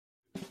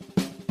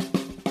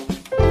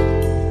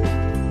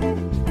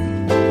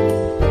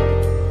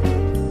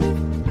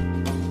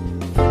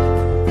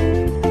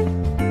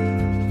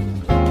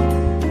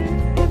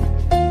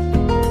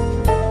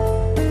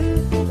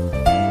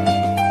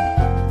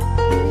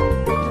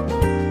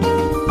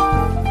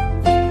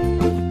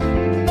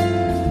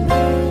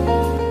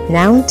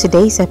Now,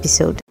 today's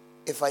episode.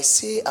 If I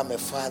say I'm a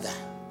father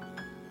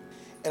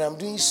and I'm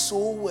doing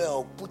so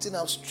well, putting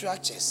up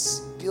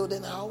structures,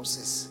 building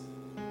houses,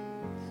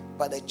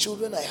 but the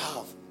children I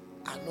have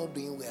are not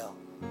doing well,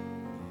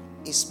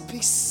 it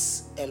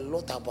speaks a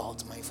lot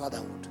about my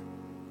fatherhood.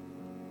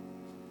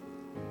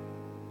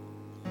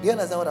 Do you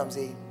understand what I'm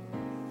saying?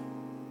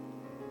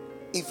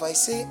 If I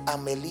say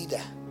I'm a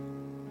leader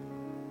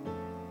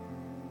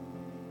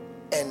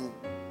and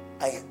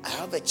I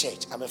have a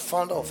church, I'm a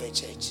founder of a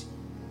church,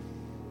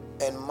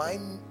 and my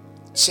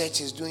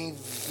church is doing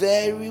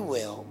very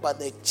well, but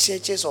the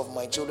churches of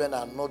my children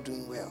are not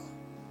doing well,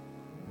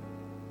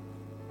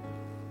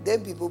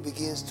 then people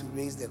begin to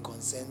raise the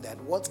concern that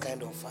what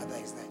kind of father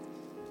is that?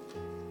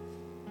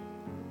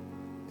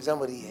 Is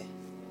somebody here?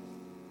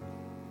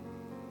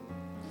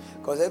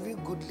 Because every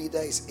good leader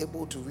is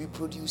able to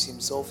reproduce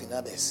himself in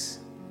others.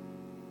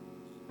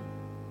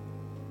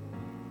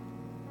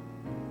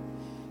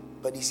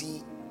 But you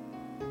see,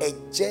 a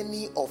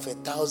journey of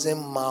 1,000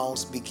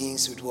 miles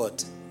begins with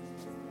what?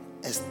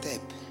 A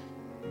step.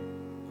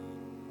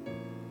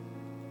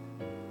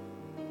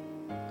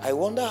 I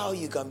wonder how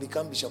you can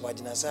become Bishop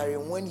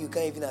Adinasari when you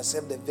can't even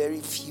accept the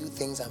very few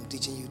things I'm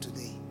teaching you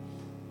today.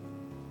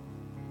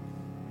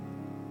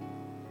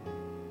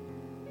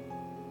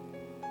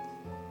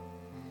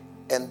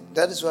 And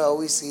that is why I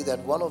always say that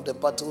one of the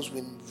battles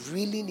we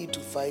really need to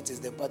fight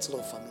is the battle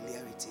of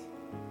familiarity.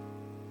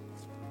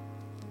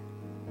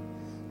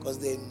 Because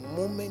the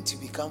moment you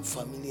become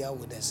familiar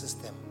with the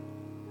system,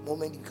 the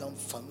moment you become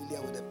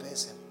familiar with the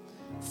person,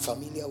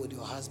 familiar with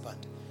your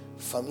husband,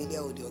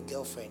 familiar with your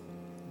girlfriend,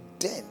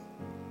 then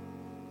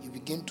you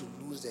begin to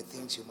lose the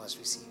things you must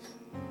receive.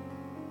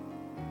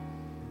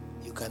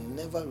 You can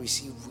never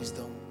receive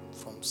wisdom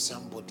from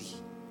somebody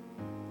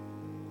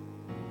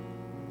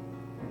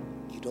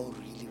you don't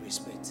really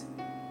respect.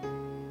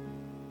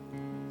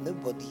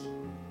 Nobody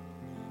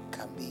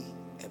can be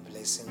a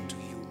blessing to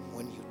you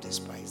when you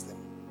despise them.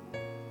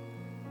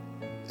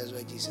 That's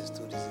why Jesus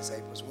told his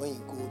disciples, when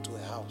you go to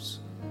a house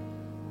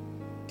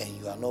and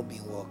you are not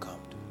being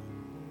welcomed,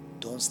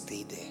 don't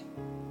stay there.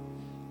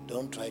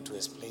 Don't try to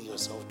explain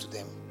yourself to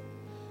them.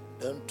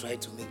 Don't try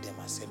to make them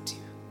accept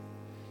you.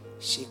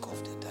 Shake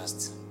off the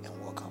dust and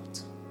walk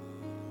out.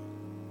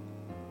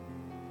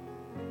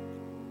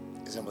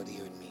 Is somebody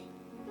hearing me?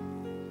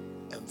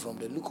 And from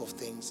the look of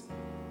things,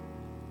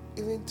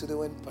 even today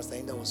when Pastor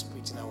Inda was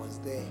preaching, I was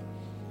there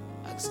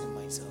asking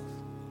myself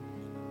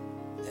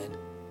that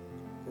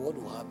what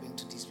will happen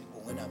to these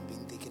people when I'm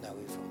being taken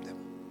away from them?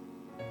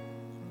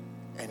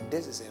 And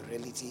this is a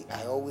reality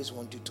I always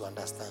want you to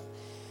understand,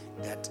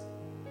 that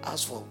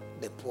as for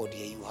the poor,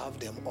 dear, you have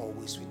them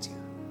always with you,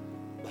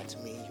 but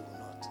me, you will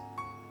not.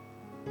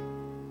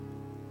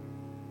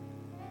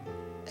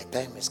 A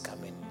time is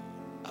coming,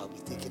 I'll be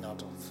taken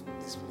out of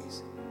this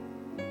place.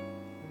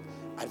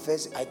 At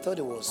first, I thought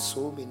it was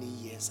so many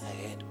years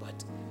ahead,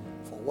 but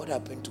for what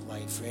happened to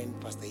my friend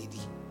Pastor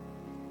Eddie,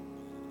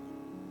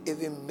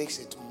 even makes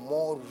it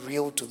more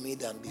real to me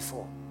than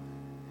before.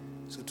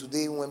 So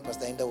today when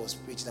Pastor Inda was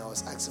preaching, I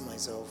was asking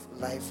myself,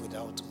 life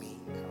without me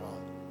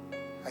around,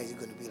 how is it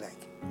going to be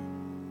like?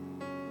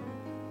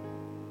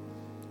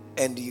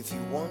 And if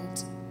you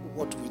want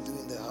what we do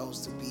in the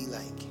house to be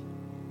like,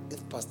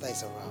 if Pastor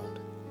is around,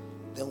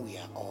 then we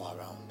are all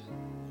around.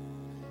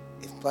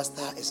 If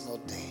Pastor is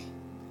not there,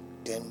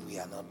 then we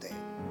are not there.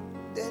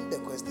 Then the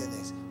question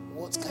is,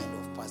 what kind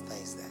of pastor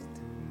is that?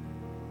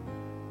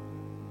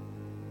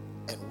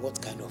 And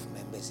what kind of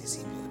members is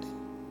he building?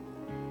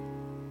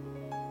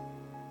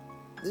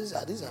 These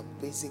are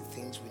basic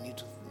things we need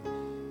to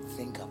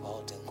think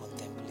about and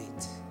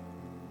contemplate.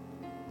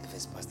 If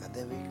it's Pastor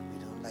David, we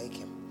don't like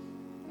him.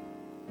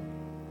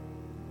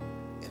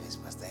 If it's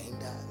Pastor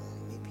Inda,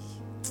 maybe.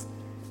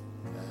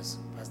 Because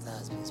Pastor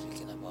has been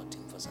speaking about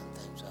him for some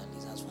time, so at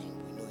least as for him,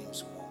 we know him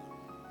small.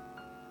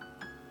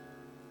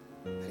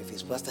 But if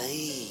it's Pastor,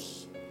 hey,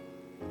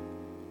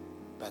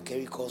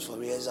 Bakeri calls for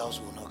rehearsals,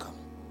 will not come.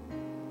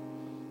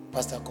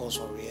 Pastor calls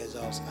for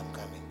rehearsals, I'm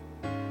coming.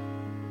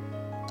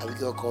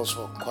 Abigail calls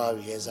for choir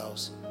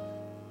rehearsals,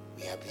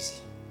 we are busy.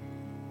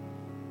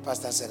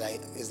 Pastor said,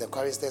 is the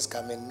choristers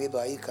coming? Maybe,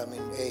 are you coming?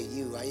 Hey,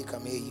 you, are you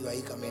coming? Hey, you, are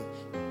you coming?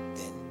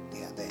 Then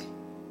they are there.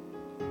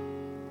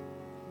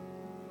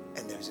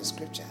 And there is a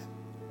scripture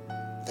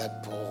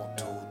that Paul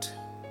told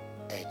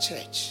a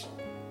church.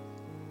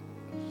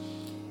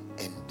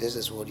 And this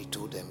is what he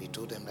told them. He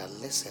told them that,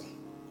 listen,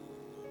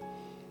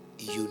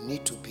 you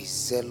need to be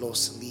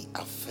zealously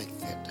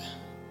affected.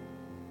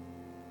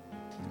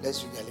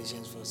 Let's read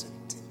Galatians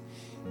 4:17.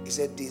 He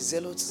said, they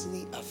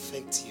zealously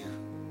affect you,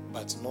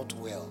 but not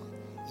well.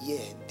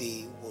 Yea,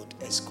 they would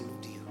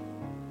exclude you,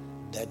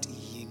 that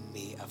ye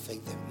may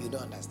affect them. You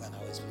don't understand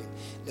how I explain.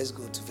 Let's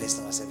go to verse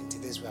number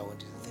 17. This is where I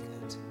want you to think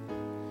that.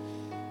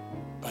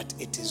 But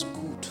it is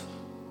good.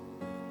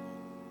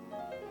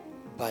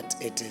 But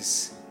it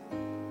is,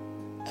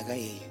 I can't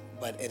hear you.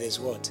 But it is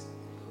what?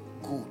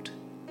 Good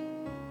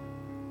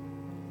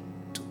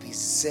to be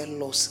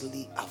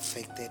zealously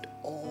affected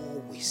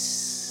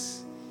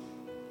always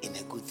in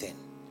a good thing.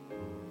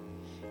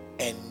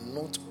 and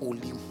not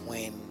only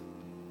when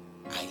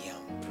I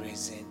am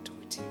present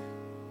with you.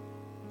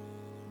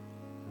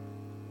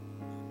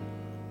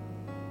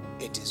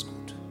 It is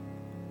good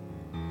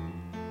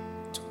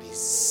to be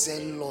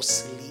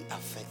zealously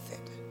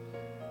affected,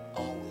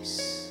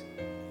 always,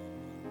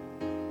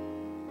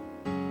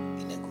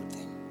 in a good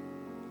thing.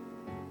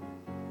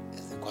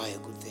 Is it quite a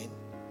good thing?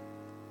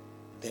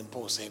 Then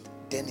Paul said,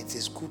 then it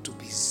is good to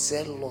be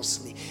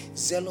zealously.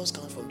 Zealous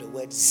comes from the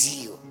word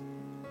zeal,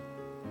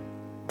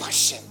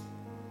 passion,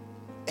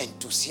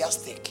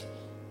 enthusiastic.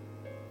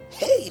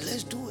 Hey,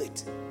 let's do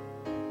it.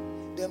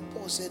 Then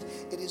Paul said,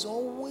 it is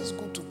always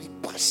good to be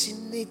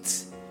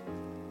passionate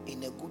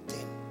in a good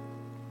thing.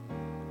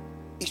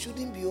 It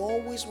shouldn't be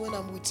always when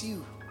I'm with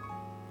you.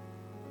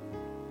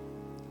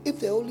 If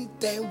the only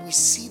time we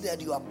see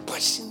that you are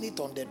passionate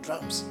on the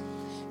drums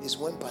is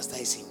when pastor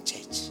is in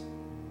church,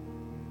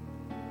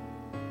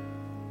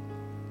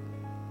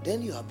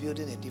 then you are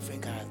building a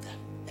different character,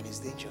 and it's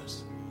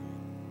dangerous.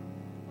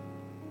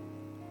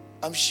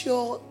 I'm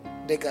sure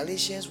the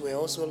Galatians were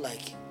also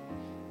like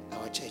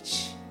our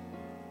church.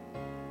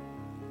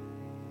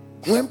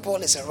 When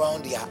Paul is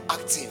around, they are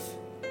active.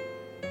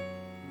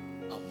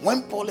 And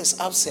when Paul is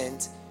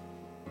absent,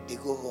 they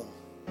go home.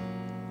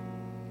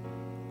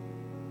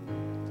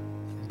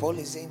 And Paul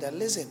is saying that,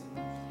 listen,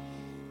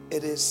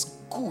 it is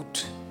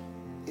good.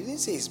 He didn't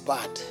say it's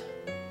bad.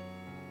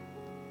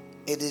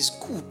 It is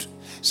good.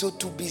 So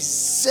to be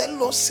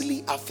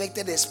zealously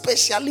affected,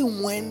 especially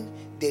when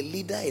the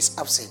leader is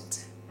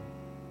absent,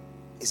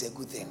 is a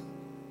good thing.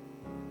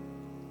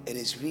 It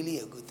is really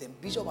a good thing.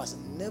 Bishop has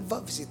never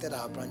visited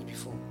our branch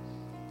before.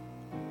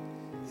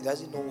 He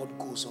doesn't know what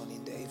goes on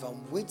in there. If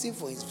I'm waiting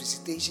for his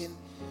visitation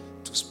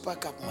to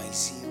spark up my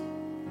zeal,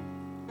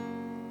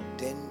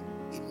 then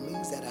it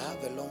means that I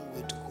have a long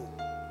way to go.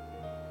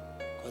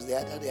 Because the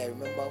other day I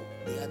remember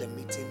they had a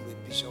meeting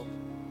with Bishop,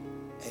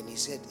 and he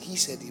said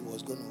he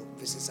was going to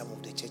visit some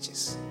of the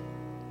churches.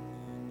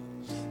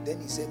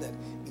 Then he said that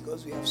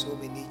because we have so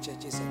many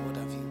churches and what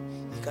have you,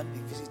 he can't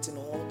be visiting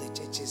all the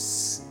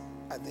churches.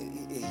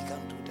 He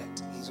can't do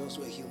that. He's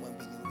also a human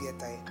being. He'll get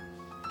tired.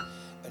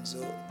 And so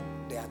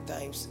there are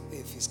times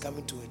if he's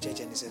coming to a church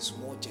and it's a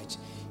small church,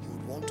 he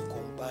would want to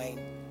combine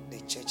the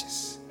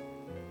churches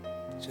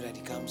so that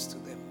he comes to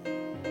them.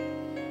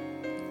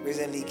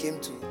 Recently he came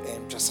to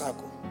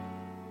Trasaco.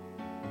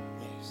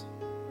 Yes.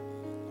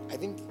 I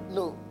think,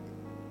 no,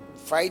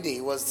 Friday,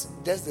 it was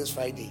just this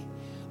Friday.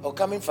 Or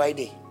coming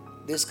Friday.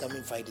 This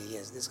coming Friday,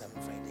 yes, this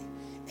coming Friday.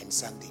 And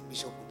Sunday,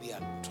 Bishop will be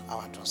at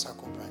our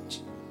Trasaco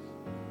branch.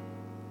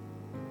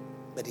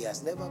 But he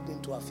has never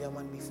been to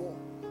Afiaman before.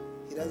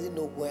 He doesn't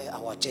know where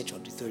our church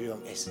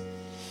auditorium is.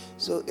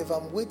 So if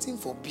I'm waiting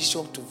for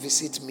Bishop to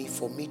visit me,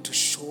 for me to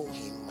show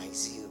him my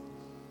zeal,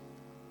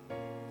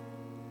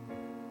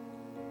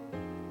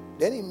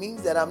 then it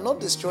means that I'm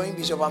not destroying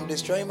Bishop, I'm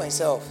destroying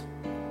myself.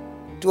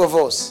 Two of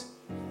us.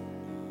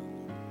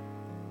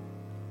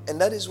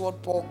 And that is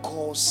what Paul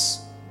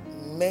calls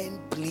men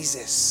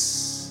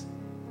pleasers.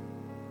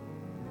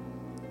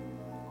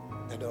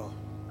 The door.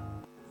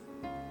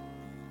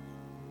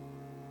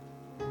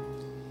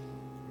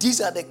 These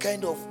are the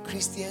kind of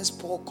Christians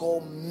Paul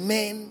calls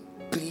men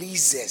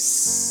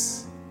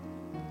pleasers.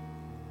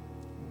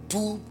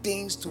 Do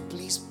things to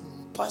please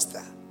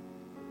pastor.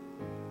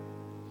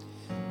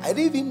 I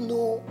didn't even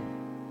know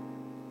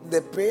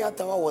the prayer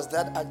tower was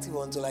that active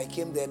until I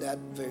came there that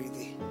very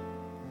day.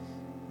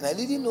 And I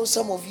didn't know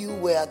some of you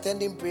were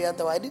attending prayer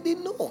tower. I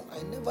didn't know.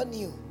 I never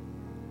knew.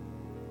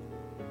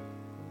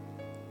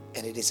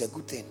 And it is a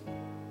good thing.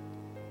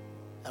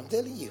 I'm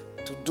telling you,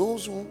 to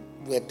those who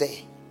were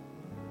there,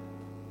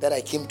 that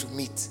I came to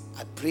meet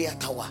at prayer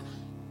tower,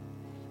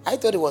 I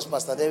thought it was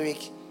Pastor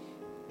Derek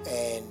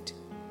and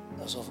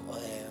also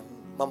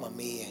Mama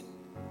May and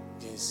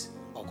James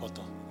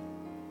Okoto.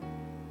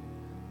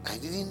 I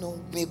didn't know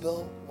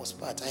Mabel was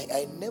part.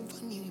 I never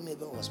knew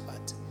Mabel was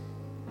part.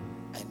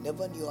 I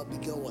never knew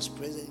Abigail was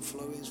present,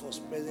 Florence was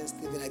present,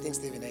 Stephen, I think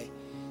Stephen,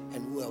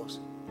 and who else?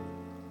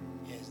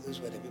 Yes,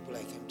 those were the people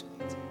I came to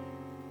meet.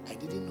 I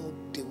didn't know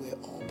they were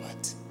all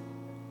part.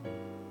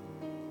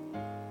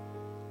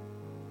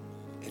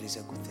 It is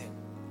a good thing.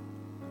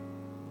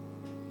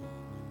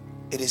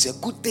 It is a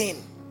good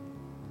thing.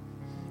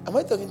 Am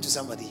I talking to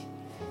somebody?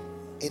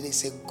 It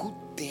is a good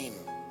thing.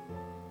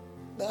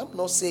 Now, I'm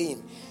not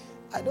saying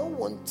I don't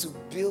want to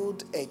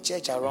build a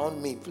church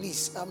around me.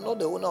 Please, I'm not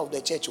the owner of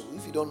the church.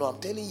 If you don't know, I'm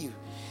telling you.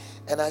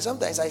 And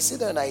sometimes I sit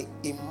there and I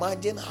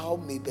imagine how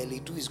Mabel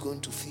Edu is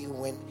going to feel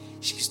when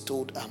she's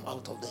told I'm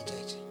out of the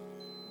church.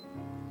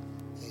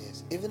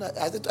 Yes. Even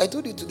I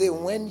told you today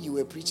when you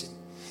were preaching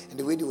and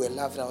the way you were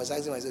laughing, I was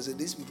asking myself, so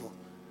these people,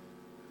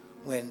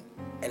 when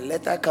a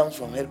letter comes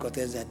from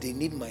headquarters that they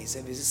need my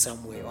services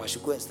somewhere, or I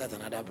should go and start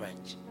another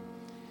branch,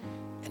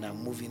 and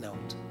I'm moving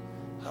out,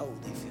 how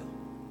would they feel?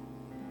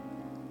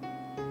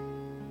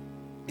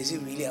 Is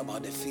it really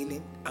about the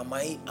feeling? Am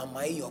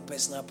I your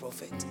personal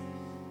prophet?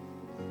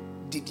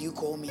 Did you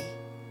call me?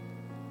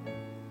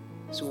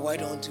 So why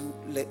don't you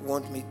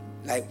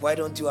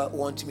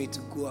want me to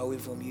go away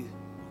from you?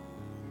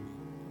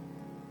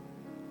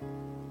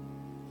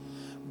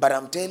 But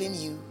I'm telling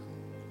you,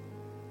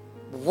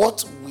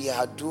 what we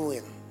are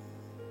doing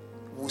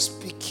will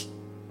speak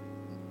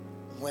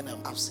when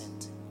I'm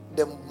absent.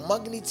 The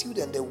magnitude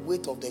and the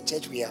weight of the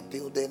church we are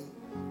building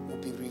will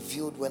be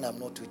revealed when I'm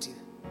not with you.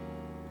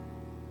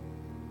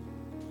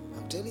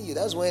 I'm telling you,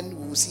 that's when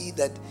we will see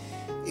that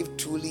if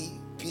truly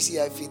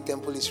PCI Faith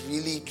Temple is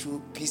really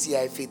true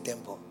PCI Faith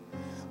Temple,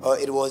 or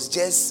it was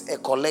just a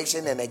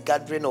collection and a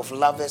gathering of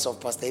lovers of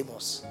Pastor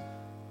Amos.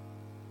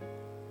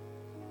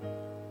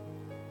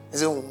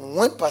 So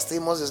when Pastor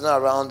Amos is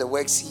not around, the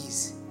work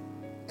ceases.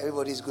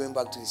 Everybody is going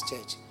back to his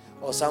church.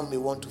 Or some may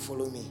want to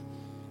follow me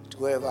to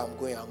wherever I'm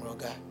going,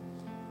 Amroga,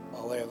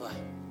 or wherever.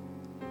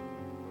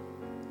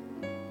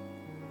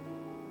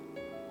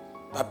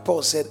 But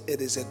Paul said it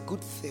is a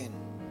good thing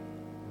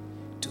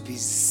to be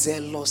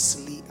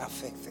zealously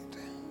affected.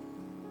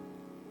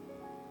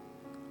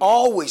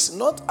 Always,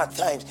 not at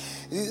times.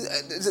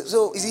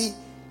 So, you see,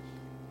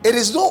 it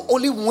is not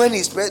only when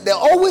he's present. There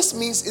always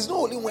means it's not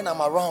only when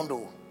I'm around,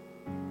 though.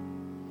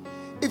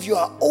 If you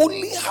are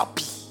only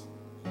happy,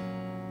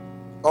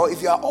 or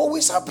if you are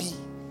always happy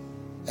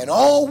and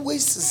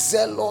always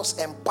zealous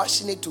and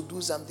passionate to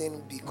do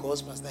something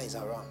because Pastor is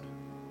around,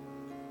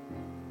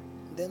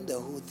 then the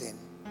whole thing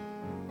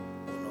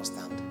will not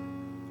stand.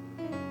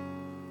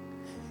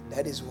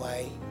 That is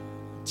why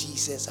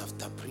Jesus,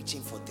 after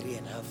preaching for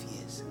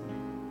 3.5 years,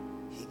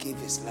 he gave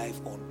his life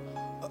on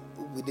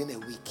within a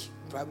week,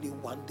 probably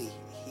one day.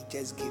 He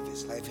just gave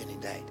his life and he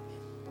died.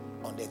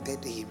 On the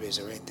third day he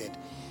resurrected,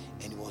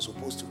 and he was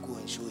supposed to go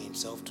and show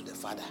himself to the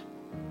Father.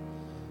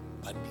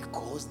 But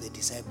because the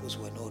disciples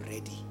were not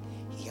ready,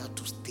 he had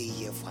to stay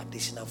here for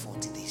additional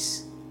 40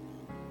 days.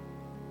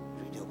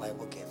 Read your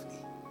Bible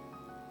carefully.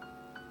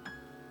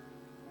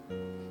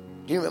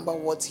 Do you remember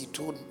what he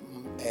told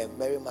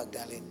Mary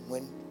Magdalene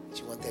when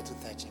she wanted to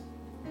touch him?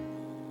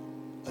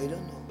 Oh, you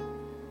don't know?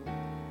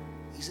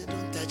 He said,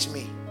 don't touch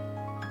me.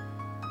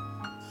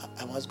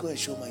 I must go and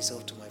show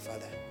myself to my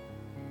Father.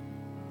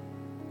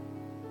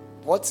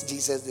 What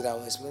Jesus did, I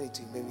will explain it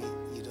to you. Maybe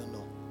you don't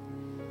know.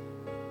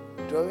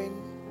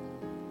 During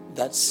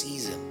that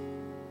season,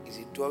 is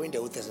it during the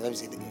Old Testament?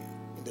 Let me say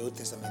in the Old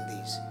Testament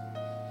days,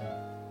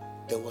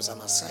 there was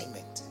an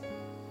assignment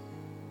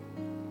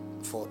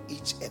for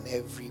each and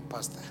every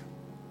pastor.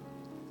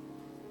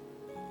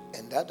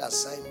 And that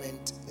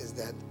assignment is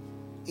that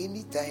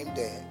anytime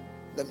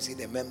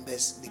the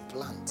members, they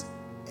plant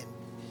and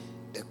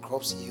the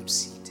crops yield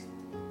seed,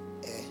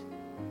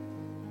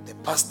 the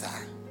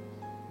pastor,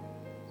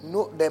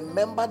 no, the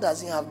member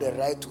doesn't have the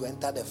right to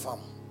enter the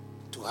farm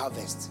to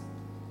harvest.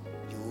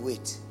 You will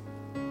wait.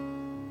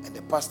 And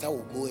the pastor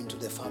will go into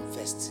the farm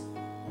first.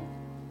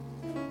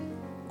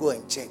 Go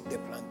and check the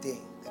plantain,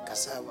 the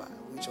cassava,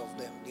 which of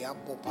them, the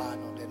apple pan,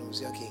 and then we'll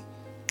say, okay,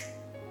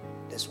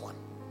 this one.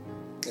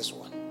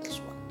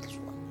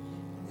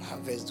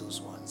 Harvest those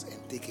ones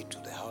and take it to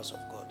the house of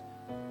God.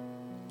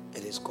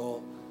 It is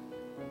called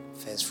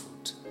first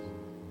fruit.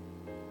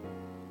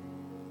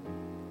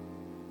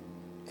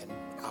 And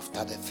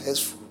after the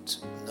first fruit,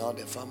 now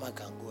the farmer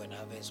can go and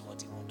harvest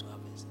what he wants to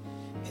harvest.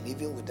 And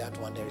even with that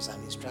one, there is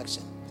an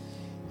instruction.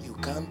 You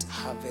can't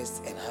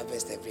harvest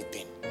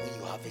everything. When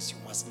you harvest, you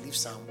must leave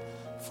some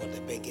for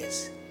the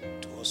beggars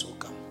to also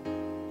come.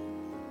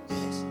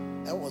 Yes,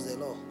 that was the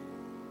law.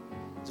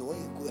 So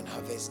when you go and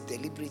harvest,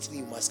 deliberately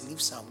you must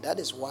leave some. That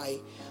is why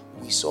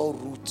we saw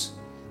Ruth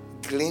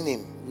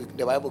gleaning.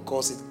 The Bible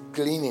calls it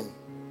gleaning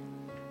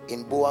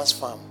in Boaz's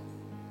farm.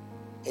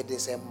 It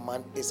is a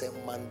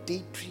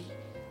mandatory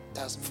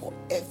task for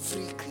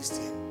every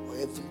Christian or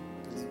every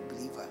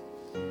believer.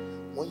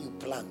 When you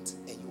plant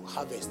and you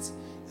harvest,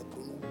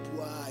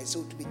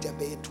 so to be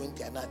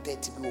 20 and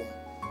 30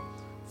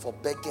 for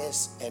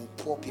beggars and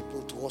poor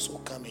people to also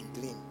come and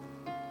glean.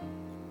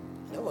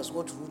 That was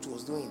what Ruth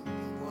was doing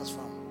in Boaz's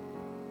farm.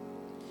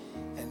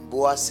 And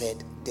Boaz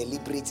said,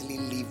 deliberately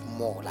leave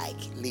more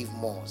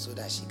so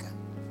that she can.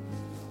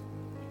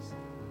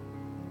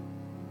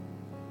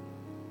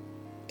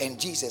 And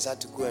Jesus had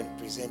to go and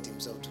present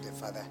himself to the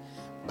Father.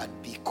 But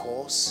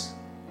because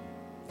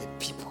the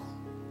people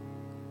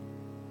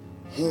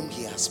whom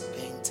he has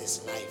spent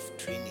his life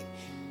training,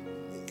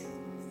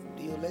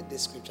 do you let the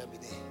scripture be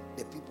there?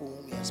 The people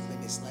whom he has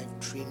spent his life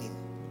training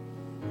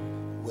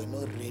were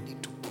not ready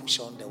to push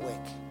on the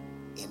work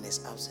in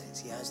his absence.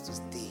 He has to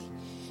stay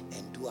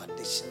and do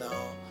additional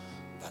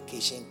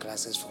vacation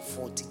classes for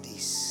 40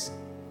 days.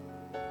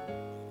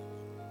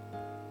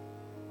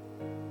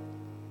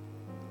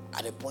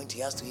 At a point,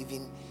 he has to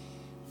even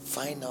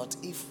find out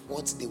if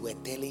what they were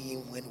telling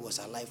him when he was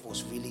alive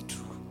was really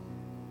true.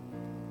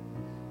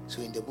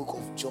 So in the book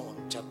of John,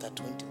 chapter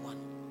 21,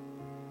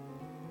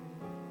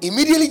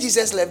 immediately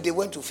Jesus left, they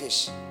went to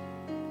fish.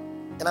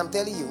 And I'm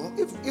telling you,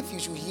 if you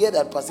should hear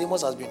that Pastor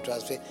Amos has been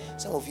transferred,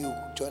 some of you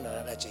will join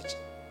another church.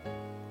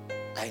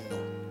 I know.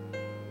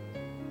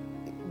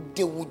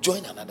 They will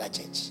join another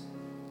church.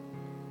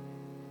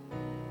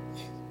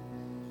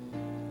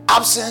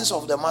 Absence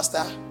of the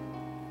master,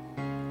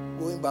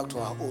 going back to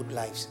our old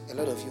lives. A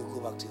lot of you go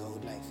back to your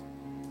old life.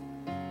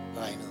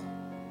 I know.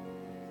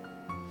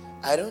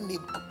 I don't need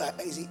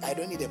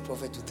a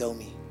prophet to tell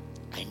me.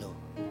 I know.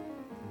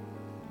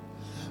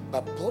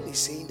 But Paul is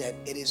saying that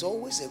it is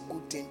always a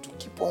good thing to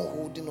keep on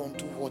holding on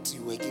to what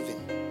you were given,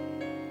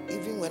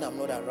 even when I'm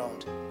not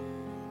around.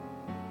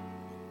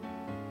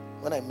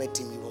 When I met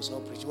him, he was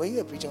not preaching. Were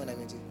you a preacher when I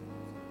met you?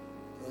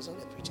 He was not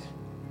a preacher.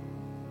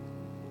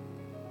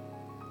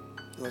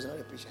 He was not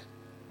a preacher.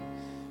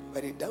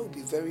 But that would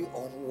be very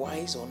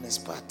unwise on his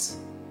part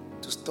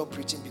to stop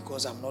preaching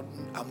because I'm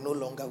no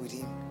longer with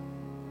him.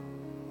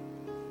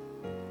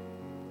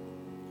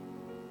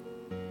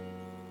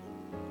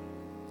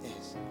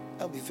 Yes,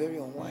 that would be very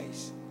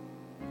unwise.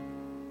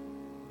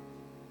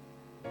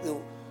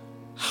 So,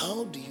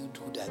 how do you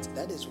do that?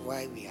 That is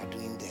why we are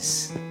doing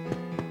this.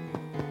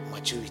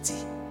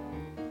 Maturity.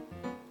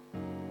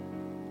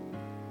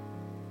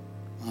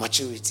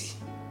 Maturity.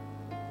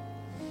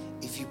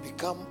 If you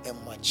become a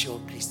mature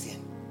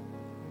Christian,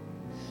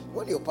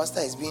 when your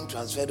pastor is being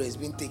transferred or is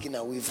being taken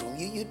away from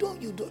you, you don't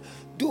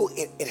do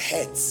it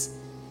hurts.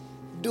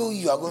 Though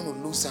you are going to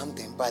lose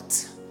something,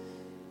 but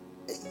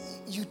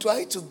you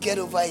try to get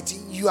over it.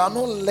 You are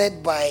not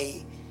led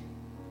by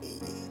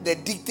the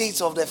dictates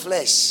of the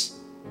flesh.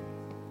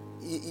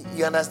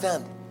 You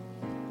understand?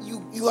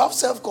 You have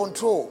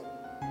self-control.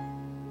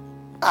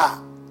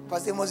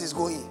 Pastor Amos is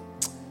going.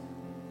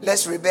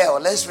 Let's rebel.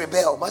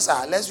 Master,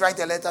 let's write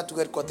a letter to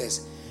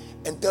headquarters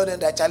and tell them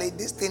that, Charlie,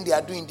 this thing they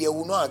are doing, they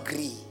will not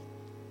agree.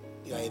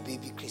 You are a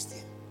baby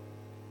Christian.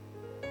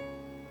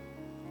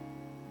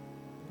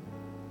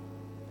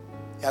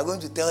 You are going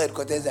to tell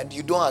headquarters that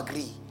you don't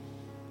agree.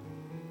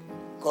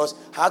 Because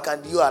how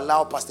can you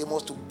allow Pastor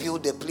Amos to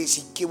build the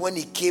place? When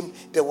he came,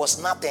 there was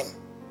nothing.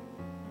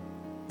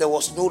 There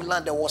was no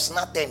land. There was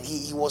nothing.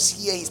 He was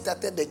here. He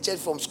started the church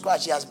from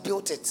scratch. He has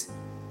built it.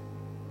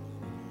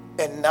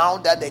 And now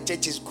that the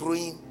church is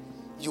growing,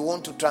 you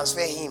want to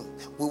transfer him.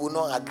 We will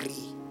not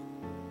agree.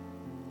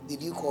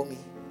 Did you call me?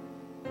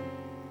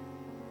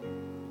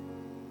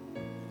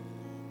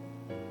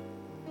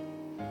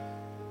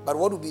 But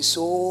what would be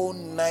so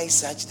nice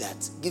such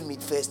that, give me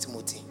 1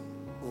 Timothy.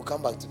 We'll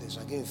come back to this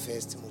one. Give me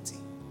 1 Timothy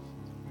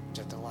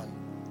chapter 1.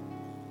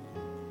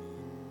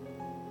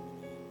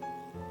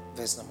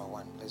 Verse number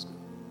 1. Let's go.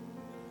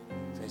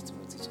 1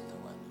 Timothy chapter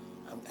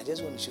 1. I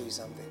just want to show you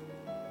something.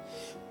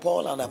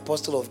 Paul, an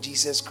apostle of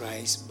Jesus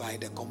Christ, by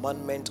the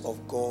commandment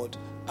of God,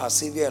 our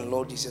Savior and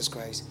Lord Jesus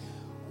Christ,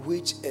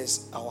 which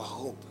is our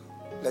hope.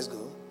 Let's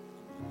go.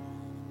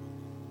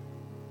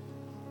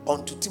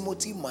 Unto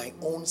Timothy, my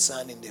own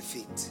son in the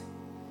faith,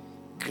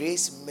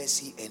 grace,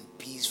 mercy, and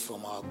peace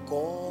from our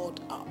God,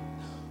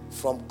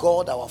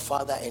 our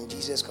Father, and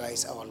Jesus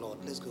Christ our Lord.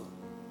 Let's go.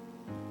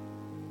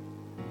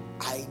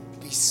 I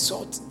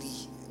besought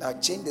thee. Now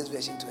change this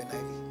version to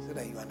NIV so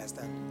that you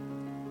understand.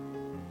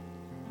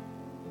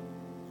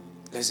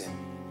 Listen.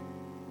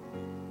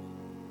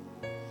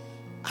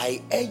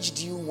 I urged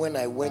you when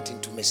I went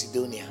into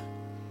Macedonia.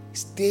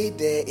 Stay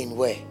there in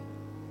where?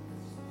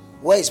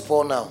 Where is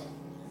Paul now?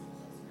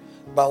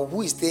 But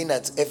who is staying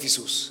at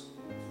Ephesus?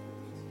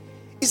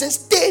 He says,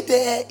 stay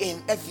there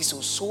in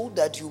Ephesus so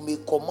that you may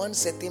command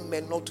certain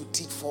men not to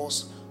teach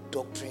false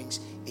doctrines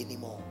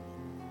anymore.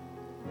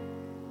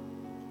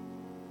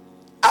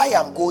 I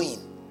am going,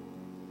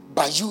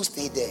 but you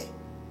stay there.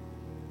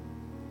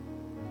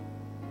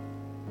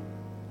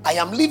 I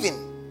am leaving.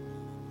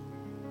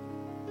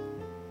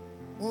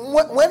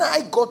 When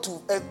I got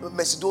to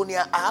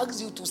Macedonia, I asked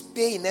you to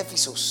stay in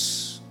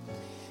Ephesus.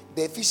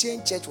 The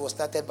Ephesian church was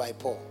started by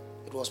Paul.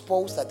 It was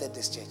Paul who started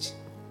this church.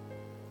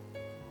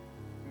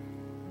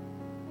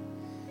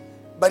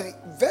 But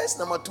verse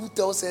number 2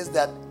 tells us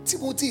that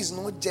Timothy is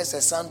not just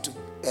a son to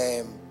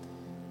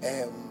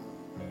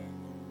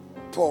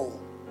Paul.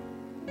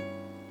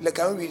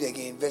 Can we read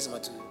again? Verse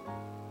number 2.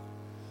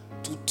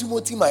 To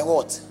Timothy, my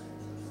what?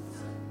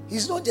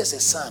 He's not just a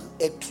son,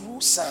 a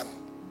true son.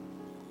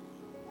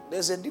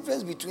 There's a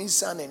difference between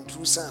son and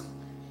true son.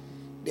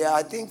 There are,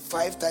 I think,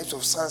 5 types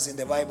of sons in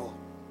the Bible.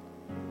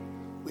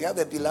 We have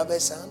a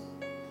beloved son.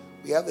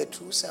 We have a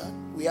true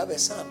son. We have a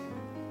son.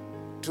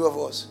 2 of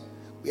us.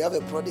 We have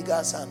a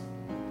prodigal son.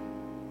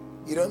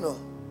 You don't know.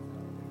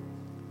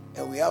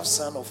 And we have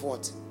son of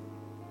what?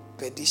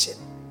 Perdition.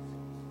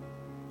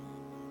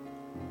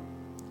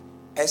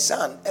 A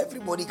son,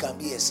 everybody can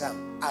be a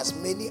son. As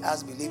many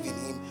as believe in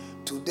him,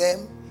 to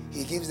them,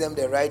 he gives them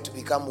the right to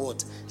become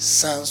what?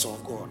 Sons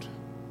of God.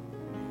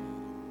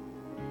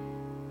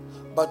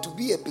 But to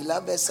be a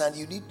beloved son,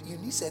 you need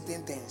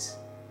certain things.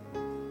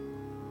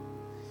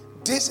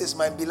 This is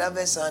my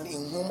beloved son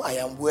in whom I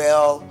am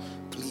well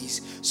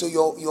pleased. So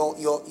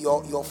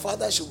your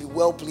father should be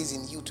well pleased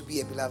in you to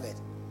be a beloved.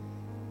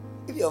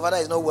 If your father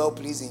is not well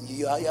pleased in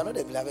you, you are not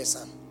a beloved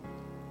son.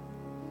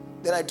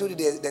 Then I told you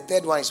the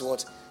third one is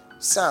what?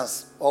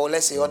 Sons, or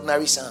let's say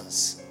ordinary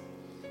sons.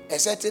 A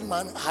certain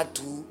man had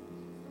 2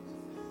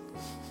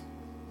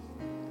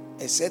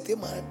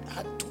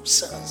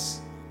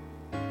 sons.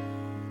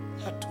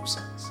 Had 2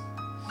 sons.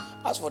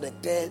 As for the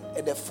third,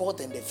 and the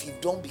fourth, and the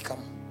fifth, don't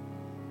become.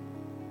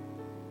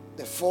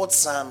 The 4th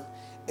son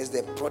is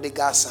the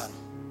prodigal son.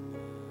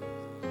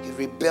 He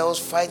rebels,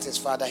 fights his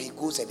father, he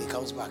goes and he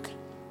comes back.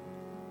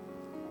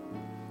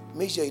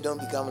 Make sure you don't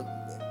become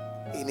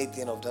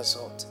anything of that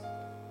sort.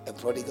 A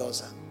prodigal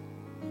son.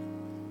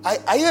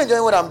 Are you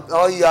enjoying what I'm,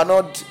 or you are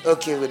not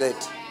okay with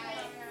it?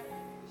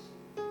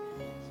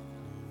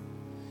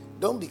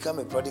 Don't become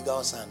a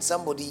prodigal son.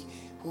 Somebody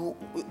who,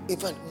 in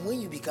fact,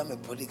 when you become a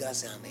prodigal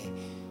son,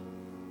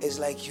 it's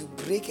like you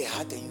break a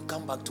heart and you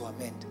come back to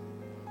amend.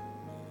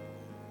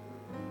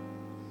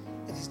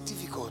 And it's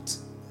difficult.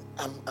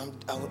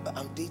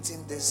 I'm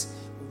dating this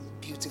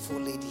beautiful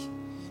lady.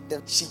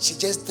 Then she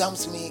just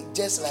dumps me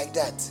just like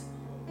that.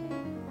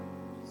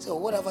 So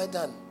what have I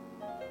done?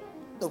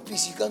 No,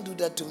 please, you can't do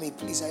that to me.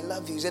 Please, I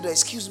love you. He said,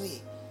 excuse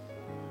me.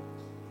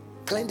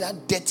 Clean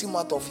that dirty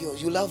mouth of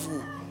yours. You love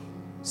who?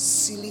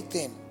 Silly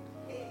thing.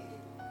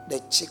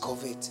 The chick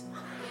of it.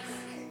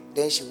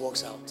 Then she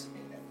walks out.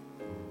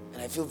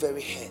 And I feel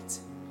very hurt.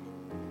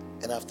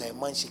 And after a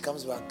month, she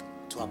comes back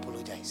to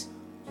apologize.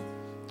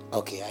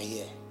 Okay, I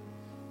hear.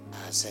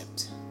 I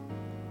accept.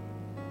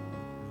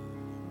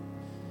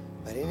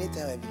 But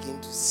anytime I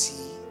begin to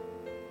see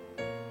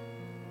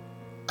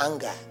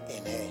anger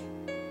in her,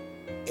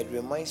 it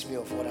reminds me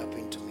of what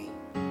happened to me.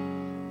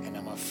 And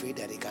I'm afraid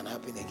that it can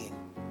happen again.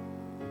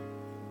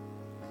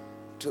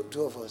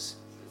 Two of us.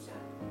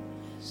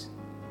 Yes.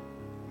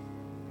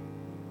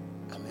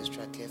 I'm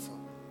extra careful.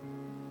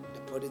 The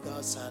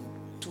prodigal son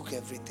took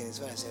everything.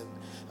 So I said,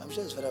 I'm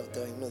sure his father will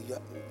tell him, no,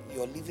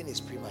 your living is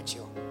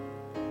premature.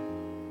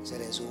 He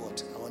said, and so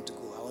what? I want to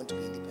go. I want to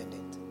be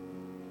independent.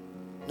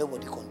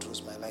 Nobody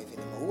controls my life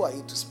anymore. Who are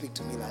you to speak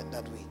to me like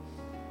that way?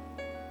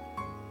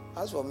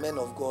 As for men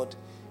of God,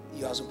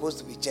 you are supposed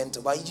to be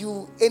gentle. But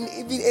you,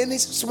 any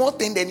small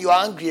thing, then you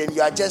are angry and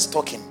you are just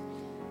talking.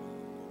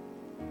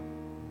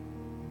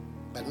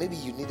 But maybe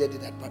you needed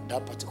it at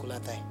that particular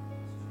time.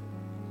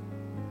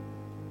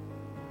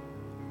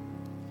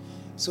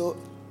 So,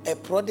 a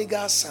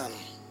prodigal son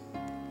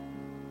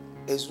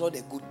is not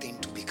a good thing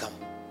to become.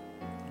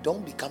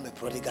 Don't become a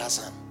prodigal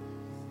son.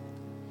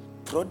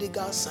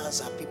 Prodigal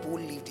sons are people who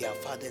leave their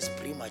fathers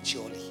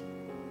prematurely.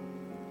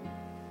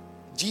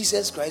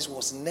 Jesus Christ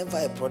was never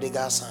a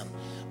prodigal son,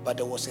 but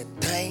there was a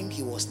time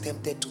he was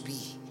tempted to be,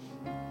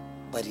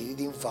 but he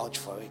didn't vouch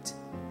for it.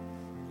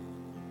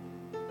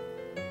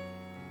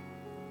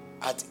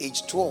 At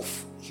age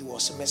 12, he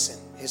was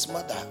missing. His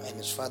mother and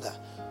his father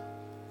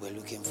were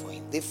looking for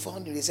him. They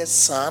found him. They said,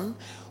 son,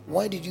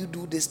 why did you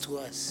do this to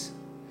us?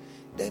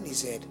 Then he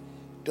said,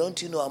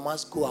 don't you know I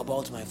must go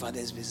about my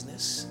father's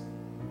business?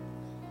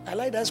 I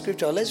like that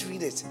scripture. Let's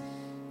read it.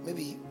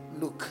 Maybe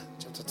Luke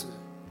chapter 2.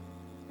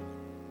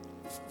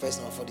 Verse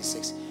number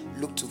 46.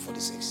 Luke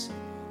 2:46.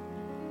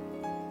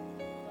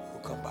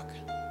 We'll come back.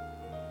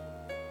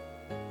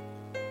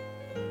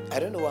 I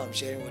don't know why I'm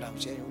sharing what I'm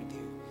sharing with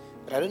you.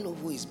 But I don't know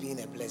who is being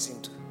a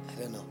blessing to.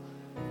 I don't know.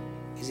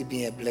 Is it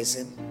being a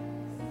blessing?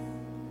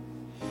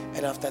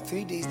 And after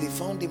 3 days, they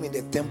found him in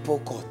the temple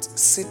court,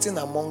 sitting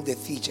among the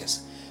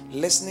teachers,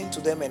 listening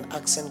to them and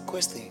asking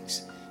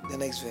questions. The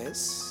next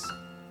verse.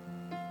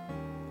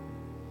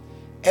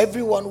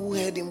 Everyone who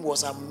heard him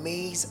was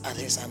amazed at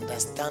his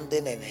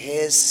understanding and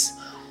his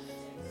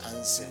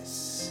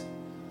answers.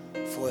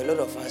 For a lot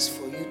of us,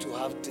 for you to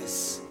have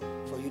this,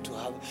 for you to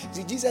have...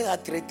 See, Jesus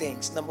had three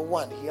things. Number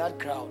one, he had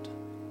crowd.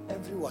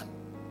 Everyone.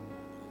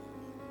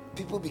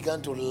 People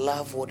began to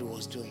love what he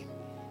was doing.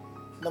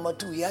 Number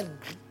two, he had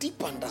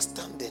deep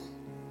understanding.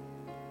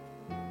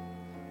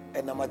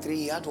 And number three,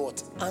 he had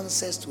what?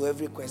 Answers to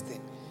every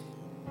question.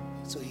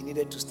 So he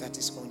needed to start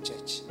his own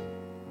church.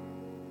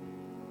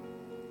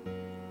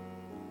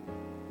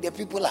 The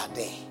people are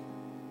there.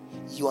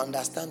 You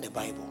understand the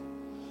Bible.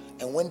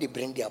 And when they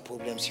bring their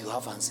problems, you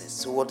have answers.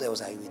 So what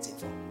else are you waiting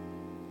for?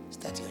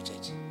 Start your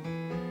church.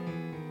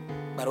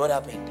 But what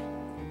happened?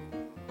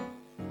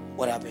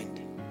 What happened?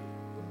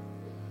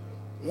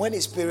 When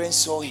his parents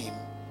saw him,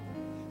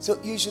 so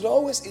you should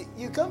always,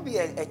 you can't be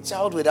a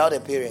child without a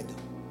parent.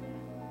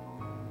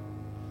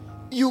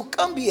 You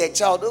can't be a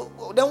child.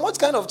 Then what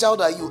kind of child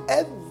are you?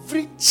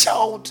 Every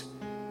child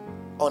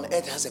on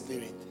earth has a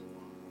parent.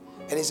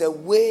 And it's a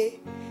way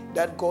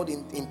that God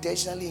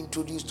intentionally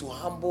introduced to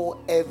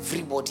humble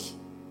everybody.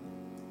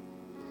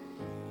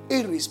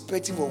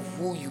 Irrespective of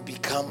who you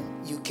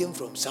become, you came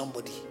from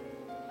somebody.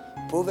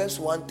 Proverbs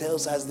 1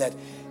 tells us that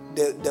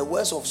the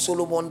words of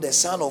Solomon, the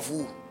son of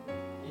who?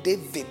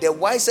 David, the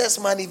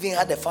wisest man, even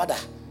had a father.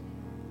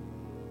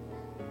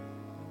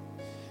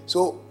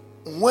 So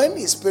when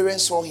his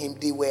parents saw him,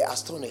 they were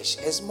astonished.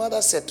 His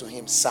mother said to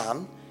him,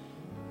 son,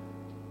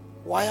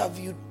 why have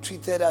you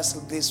treated us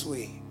this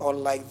way or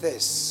like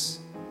this?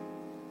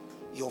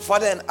 Your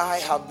father and I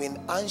have been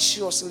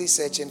anxiously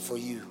searching for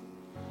you.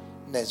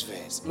 Next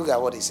verse. Look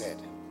at what he said.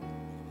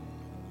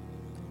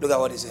 Look at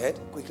what he said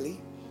quickly.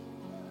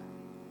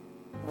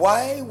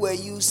 Why were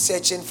you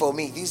searching for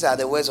me? These are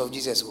the words of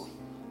Jesus.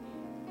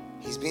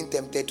 He's being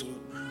tempted to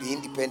be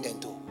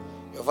independent.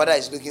 Your father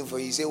is looking for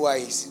you. You say, why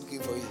is he looking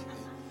for you?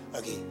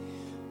 Okay.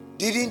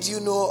 Didn't you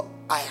know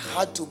I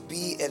had to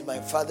be at my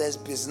father's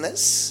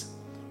business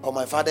or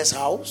my father's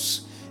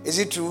house? Is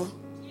it true?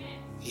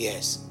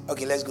 Yes.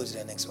 Okay, let's go to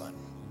the next one.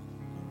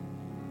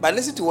 But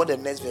listen to what the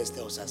next verse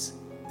tells us.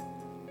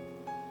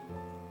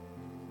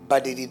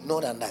 But they did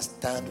not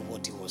understand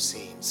what he was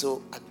saying.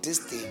 So at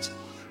this stage,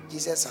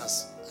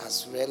 Jesus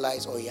has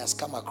realized, or he has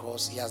come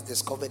across, he has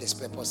discovered his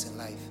purpose in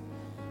life.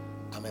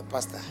 I'm a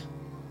pastor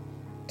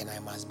and I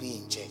must be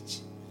in church.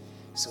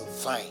 So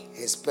fine,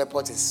 his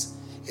purpose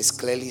is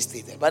clearly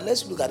stated. But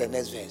let's look at the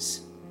next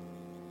verse.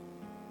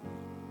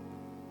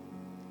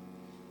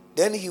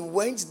 Then he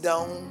went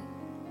down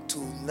to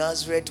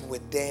Nazareth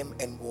with them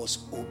and was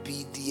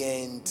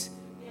obedient.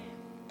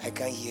 I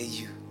can't hear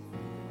you.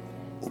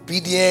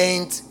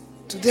 Obedient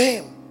to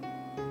them.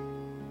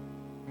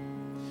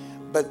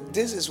 But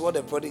this is what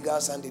the prodigal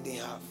son didn't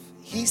have.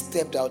 He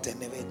stepped out and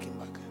never came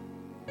back.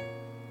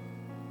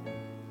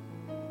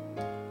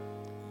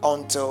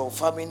 Until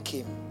famine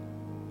came.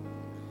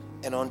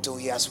 And until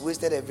he has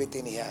wasted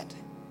everything he had.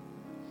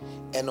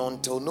 And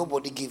until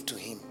nobody gave to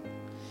him.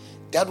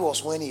 That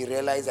was when he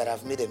realized that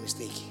I've made a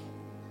mistake.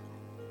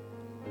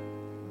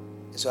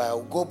 So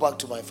I'll go back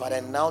to my father,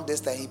 and now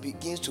this time he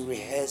begins to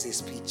rehearse his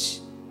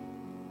speech.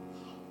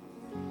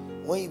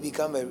 When you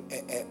become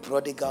a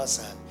prodigal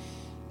son,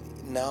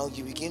 now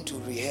you begin to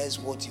rehearse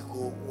what you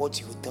will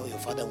tell your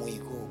father when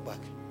you go back.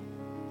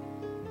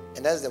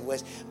 And that's the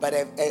worst. But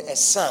a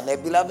son, a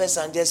beloved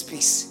son, just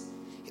speaks.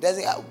 He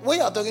doesn't. When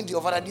you are talking to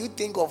your father, do you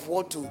think of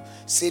what to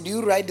say? Do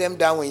you write them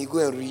down when you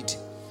go and read?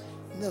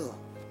 No.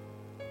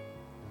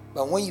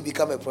 But when you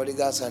become a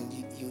prodigal son,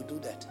 you do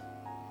that.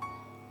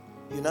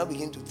 You now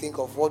begin to think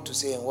of what to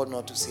say and what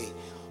not to say.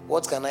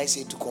 What can I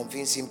say to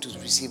convince him to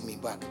receive me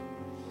back?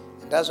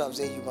 And that's what I'm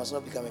saying. You must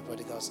not become a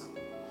prodigal son.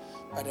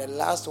 But the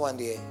last one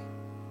there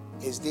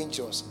is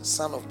dangerous.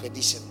 Son of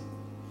perdition.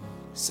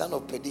 Son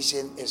of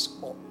perdition is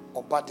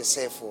about the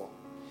self-war.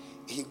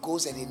 He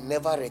goes and he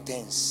never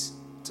returns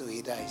till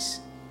he dies.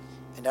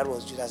 And that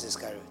was Judas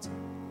Iscariot.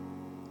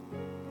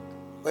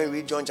 When we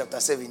read John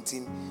chapter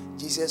 17,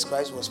 Jesus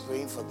Christ was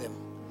praying for them.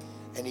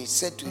 And he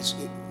said to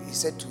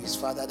his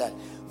father that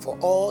for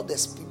all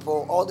these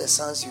people, all the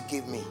sons you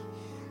gave me,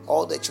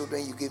 all the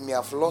children you gave me,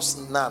 I've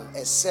lost none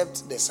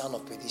except the son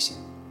of perdition.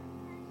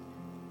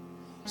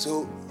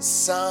 So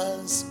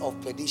sons of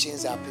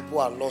perditions are people who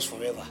are lost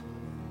forever.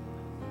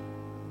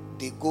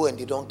 They go and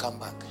they don't come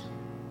back.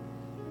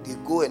 They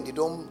go and they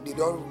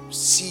don't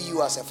see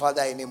you as a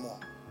father anymore.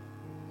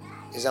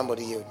 Is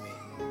somebody here with me?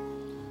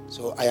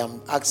 So I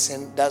am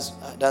asking,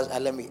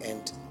 let me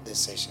end this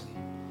session.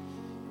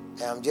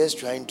 I am just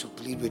trying to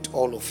plead with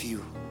all of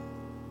you.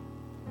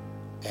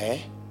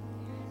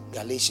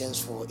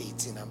 Galatians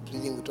 4:18. I'm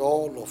pleading with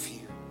all of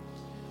you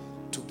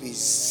to be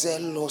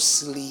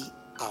zealously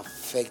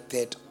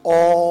affected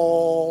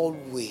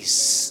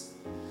always.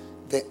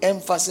 The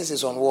emphasis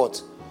is on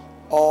what?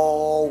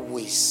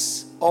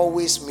 Always.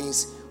 Always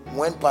means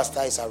when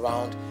pastor is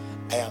around,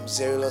 I am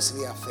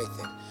zealously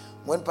affected.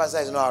 When pastor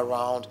is not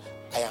around,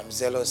 I am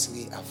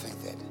zealously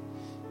affected.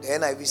 The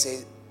NIV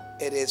says,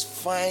 it is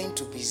fine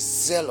to be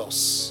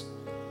zealous,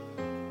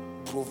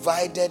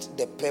 provided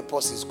the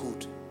purpose is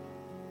good.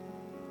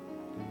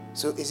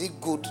 So is it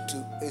good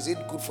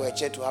for a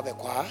church to have a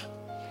choir?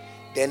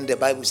 Then the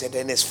Bible said,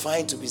 then it's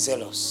fine to be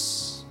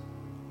zealous.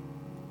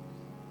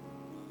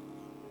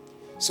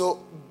 So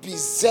be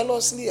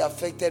zealously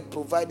affected,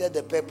 provided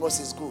the purpose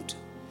is good.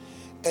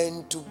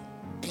 And to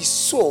be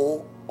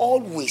so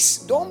always.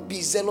 Don't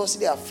be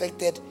zealously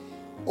affected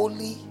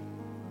only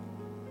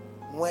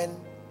when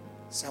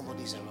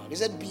somebody is around. He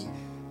said, be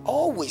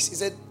always. He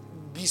said,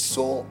 be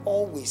so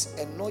always,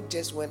 and not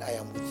just when I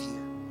am with you.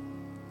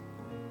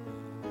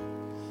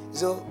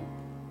 So,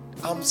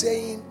 I'm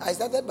saying, I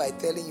started by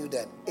telling you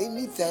that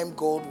anytime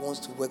God wants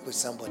to work with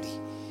somebody,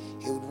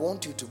 He would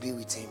want you to be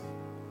with Him.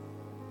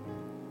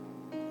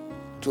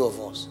 Two of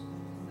us.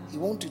 He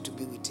wants you to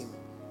be with Him.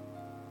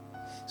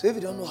 So if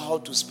you don't know how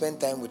to spend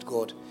time with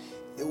God,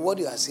 what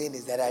you are saying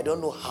is that I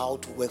don't know how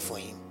to work for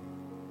Him.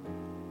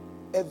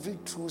 Every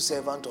true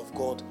servant of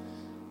God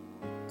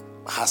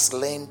has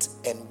learned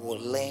and will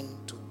learn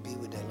to be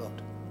with the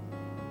Lord.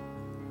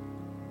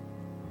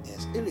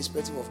 Yes,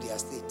 irrespective of their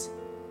state.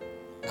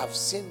 I've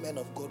seen men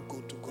of God go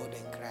to God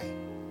and cry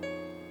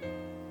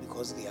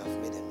because they have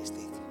made a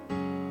mistake.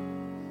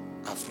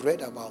 I've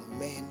read about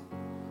men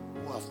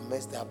who have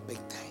messed up big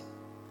time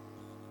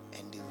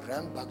and they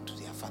ran back to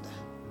their father.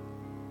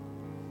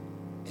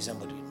 Is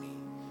somebody with me?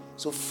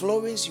 So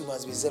Florence, you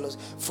must be zealous.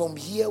 From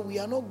here, we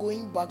are not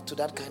going back to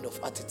that kind of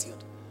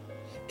attitude.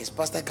 Is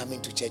pastor coming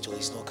to church or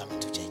is not coming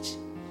to church?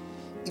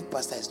 If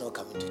pastor is not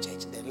coming to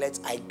church, then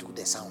I do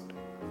the sound.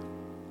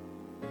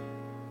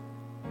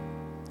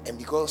 And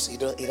because he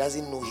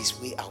doesn't know his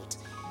way out,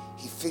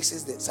 he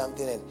fixes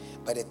something, and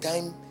by the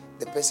time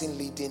the person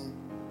leading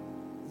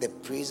the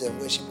praise and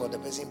worship or the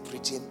person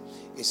preaching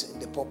is in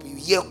the pulpit, you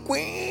hear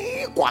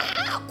quee, kwa,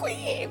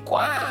 quee,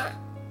 kwa.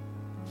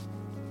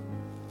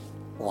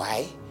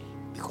 Why?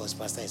 Because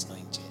pastor is not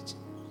in church.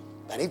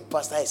 But if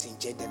pastor is in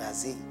church, then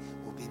Isaiah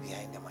will be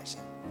behind the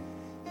machine.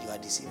 You are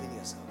deceiving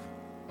yourself.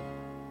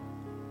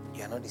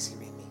 You are not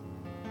deceiving me.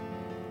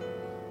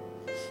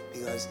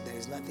 Because there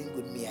is nothing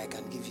good me I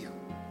can give you.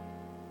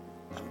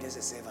 I'm just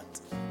a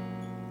servant.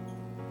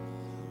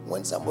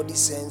 When somebody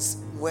sends,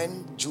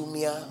 when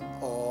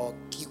Jumia or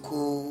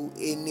Kiko,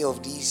 any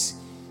of these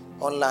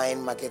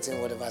online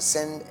marketing, whatever,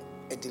 send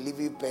a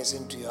delivery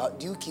person to your house,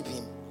 do you keep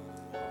him?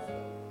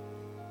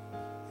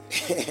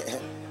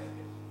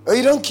 Oh,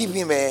 you don't keep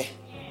him, eh?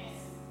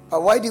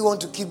 But why do you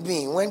want to keep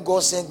me when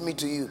God sent me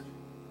to you?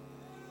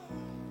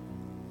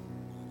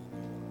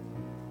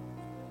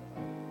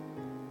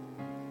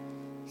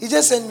 He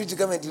just sent me to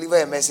come and deliver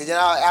a message, and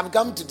I've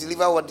come to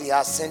deliver what he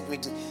has sent me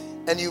to.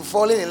 And you've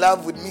fallen in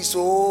love with me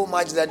so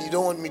much that you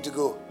don't want me to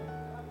go.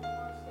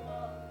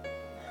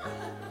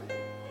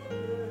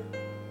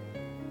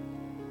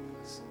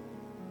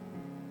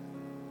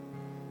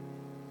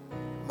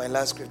 My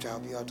last scripture,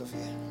 I'll be out of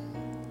here.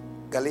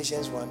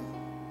 Galatians 1,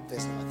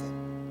 verse number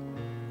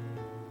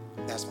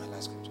 10. That's my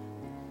last scripture.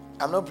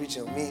 I'm not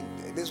preaching.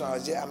 This one,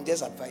 I'm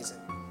just advising.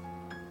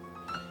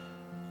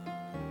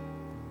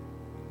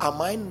 Am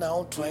I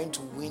now trying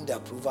to win the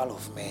approval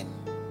of men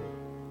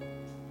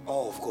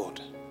or of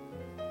God?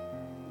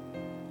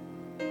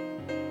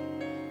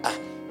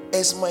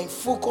 Is my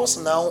focus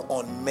now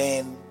on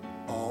men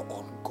or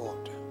on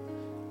God?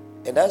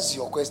 And that's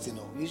your question.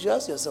 You should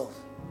ask yourself.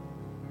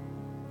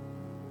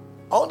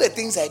 All the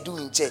things I do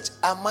in church,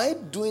 am I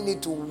doing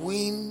it to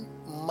win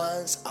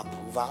man's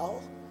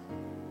approval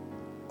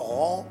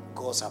or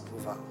God's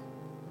approval?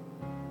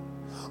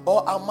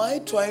 Or am I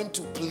trying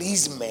to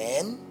please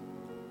men?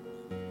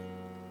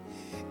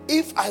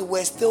 If I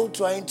were still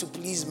trying to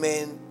please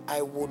men,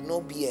 I would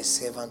not be a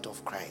servant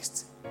of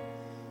Christ.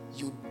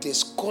 You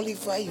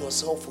disqualify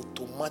yourself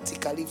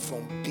automatically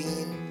from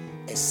being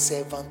a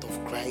servant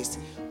of Christ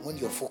when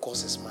your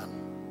focus is man.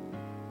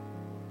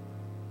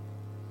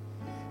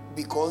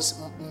 Because,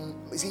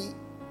 see,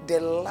 the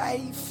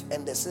life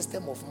and the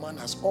system of man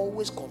has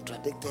always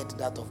contradicted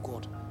that of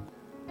God.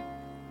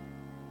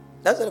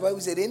 That's what the Bible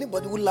said.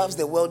 Anybody who loves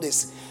the world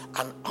is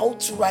an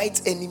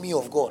outright enemy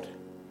of God.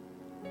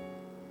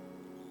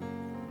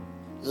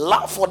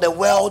 Love for the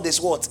world is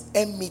what?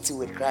 Enmity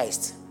with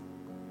Christ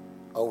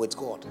or with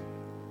God.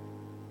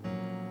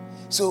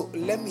 So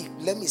let me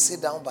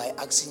sit down by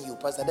asking you,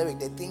 Pastor Derek,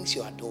 the things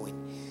you are doing,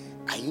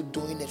 are you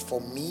doing it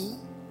for me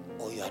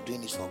or you are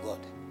doing it for God?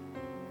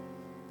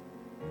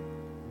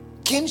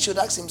 King should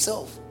ask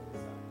himself,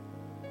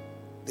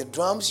 the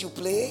drums you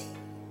play,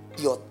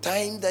 your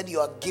time that you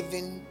are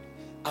giving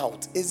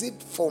out, is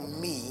it for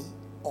me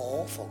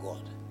or for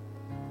God?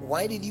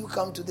 Why did you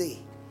come today?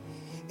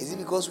 Is it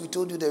because we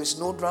told you there is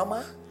no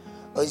drama,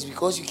 or is it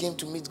because you came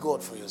to meet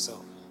God for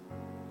yourself?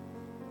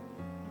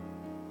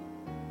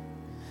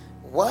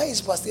 Why is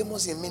Pastor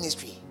Amos in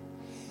ministry?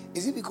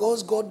 Is it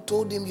because God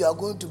told him you are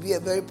going to be a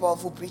very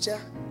powerful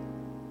preacher?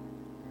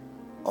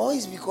 Or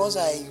is it because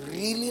I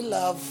really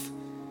love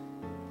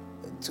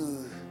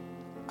to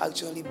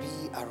actually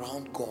be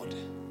around God?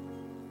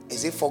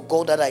 Is it for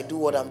God that I do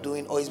what I'm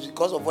doing, or is it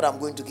because of what I'm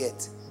going to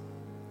get?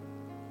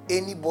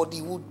 Anybody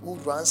who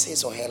runs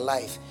his or her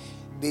life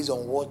based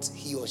on what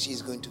he or she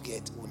is going to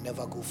get will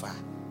never go far.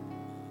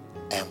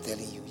 I am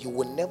telling you, you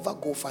will never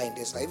go far in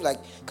this life.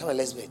 Like, come on,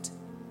 let's bet.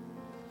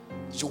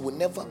 You will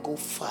never go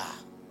far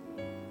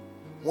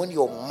when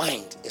your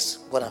mind is,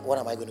 what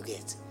am I going to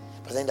get?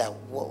 But then that,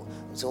 whoa,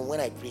 so when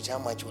I preach, how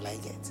much will I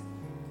get?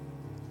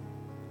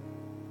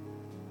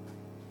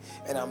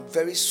 And I'm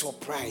very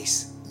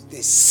surprised.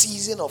 The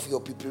season of your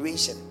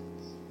preparation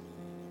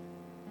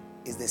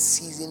is the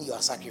season you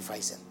are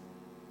sacrificing.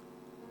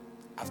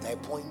 After a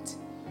point,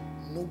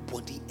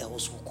 nobody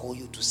else will call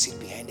you to sit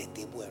behind a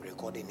table and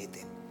record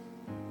anything.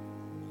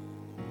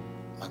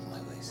 Mark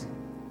my words.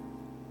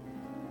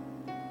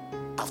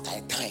 After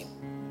a time,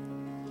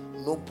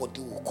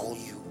 nobody will call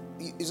you.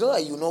 It's not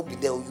that you'll not be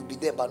there, or you'll be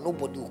there, but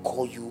nobody will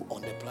call you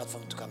on the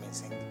platform to come and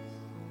sing.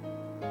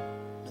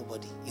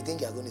 Nobody. You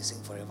think you're going to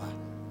sing forever?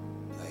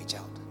 You're a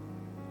child.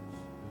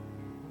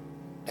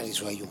 That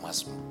is why you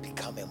must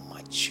become a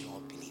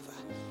mature believer.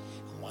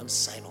 And one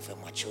sign of a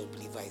mature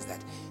believer is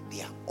that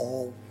they are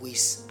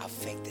always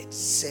affected,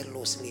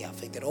 zealously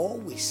affected,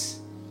 always.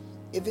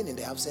 Even in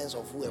the absence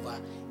of whoever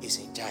is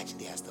in charge,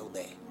 they are still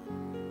there.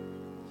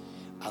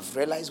 I've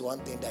realized one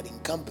thing, that in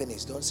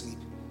companies, don't sleep.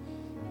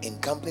 In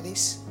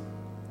companies,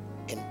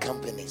 this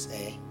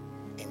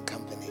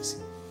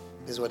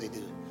is what they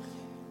do.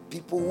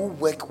 People who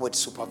work with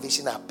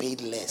supervision are paid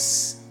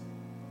less.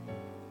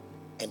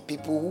 And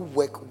people who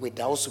work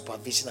without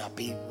supervision are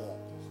paid more.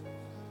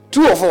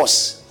 Two of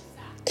us.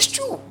 It's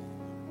true.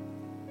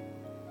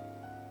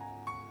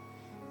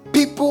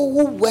 People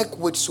who work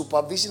with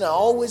supervision are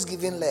always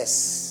given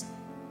less.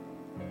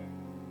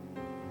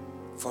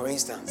 For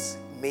instance,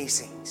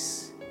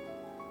 masons,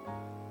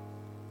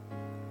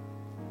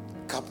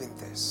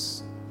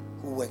 carpenters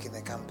who work in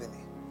a company,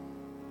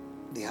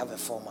 they have a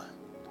foreman,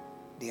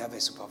 they have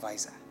a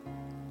supervisor.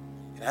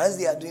 And as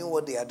they are doing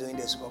what they are doing,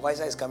 the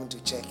supervisor is coming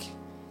to check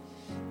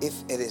if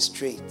it is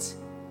straight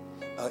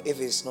or if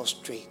it's not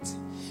straight.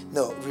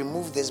 No,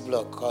 remove this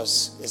block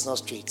because it's not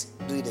straight.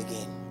 Do it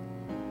again.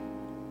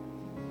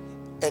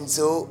 And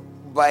so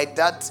by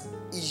that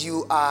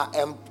you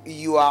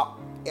are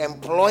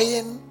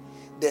employing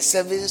the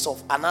services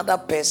of another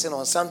person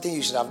on something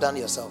you should have done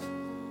yourself.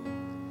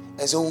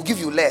 And so we'll give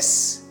you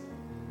less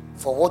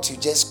for what you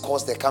just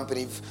cost the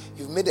company.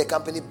 You've made the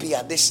company pay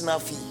additional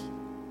fee.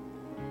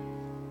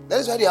 That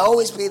is why they are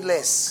always paid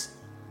less.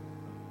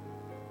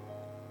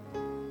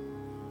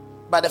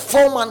 But the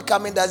foreman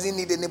coming doesn't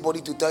need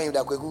anybody to tell him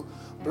that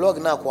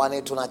blog na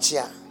kwane to na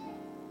chia.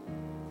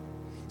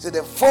 So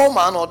the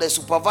foreman or the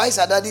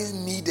supervisor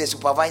doesn't need the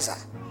supervisor.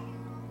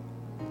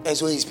 And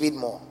so he's paid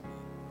more.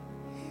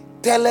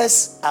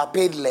 Tellers are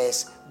paid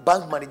less.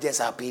 Bank managers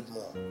are paid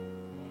more.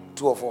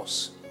 Two of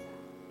us.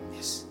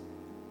 Yes.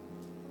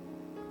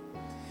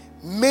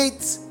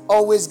 Mates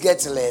always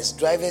get less.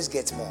 Drivers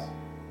get more.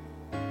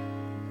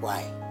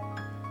 Why?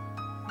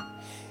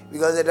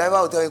 Because the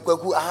driver will tell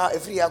you,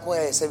 every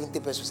year 70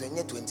 pesos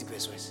and 20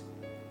 pesos.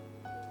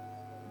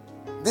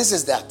 This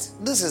is that.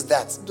 This is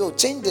that. No,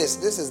 change this.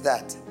 This is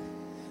that.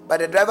 But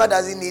the driver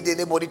doesn't need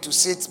anybody to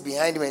sit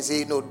behind him and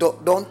say, no,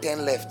 don't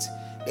turn left.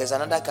 There's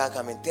another car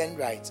coming, turn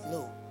right.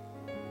 No.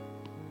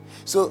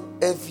 So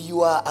if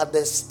you are at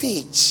the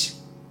stage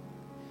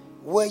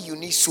where you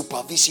need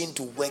supervision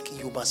to work,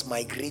 you must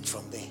migrate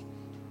from there.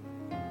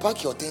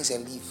 Pack your things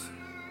and leave.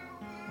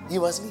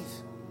 You must leave.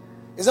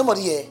 Is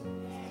somebody here?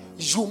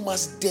 You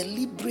must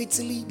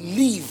deliberately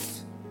leave.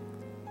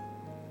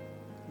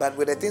 But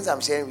with the things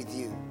I'm sharing with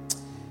you,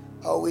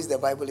 always the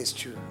Bible is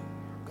true.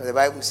 Because the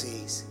Bible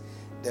says,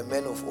 the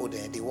men of old,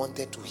 they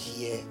wanted to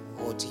hear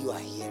what you are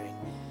hearing,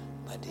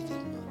 but they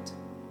did not.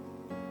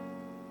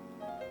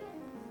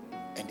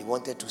 And they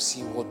wanted to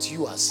see what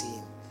you are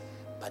seeing,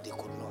 but they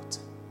could not.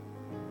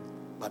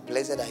 But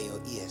blessed are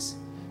your ears,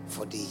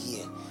 for they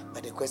hear.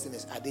 But the question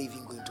is, are they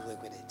even going to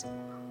work with it?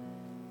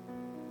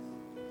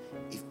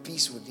 If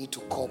peace would need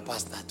to call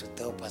pastor to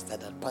tell pastor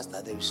that,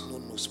 pastor, there is no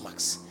nose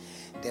marks,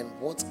 then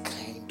what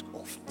kind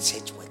of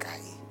church work are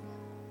you?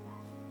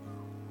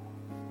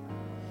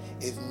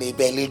 If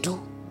Mabeledu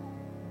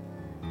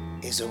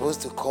is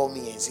supposed to call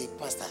me and say,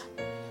 pastor,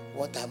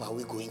 what time are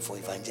we going for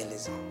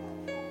evangelism?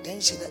 Then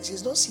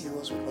she's not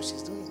serious with what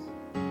she's doing.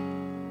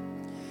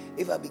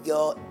 If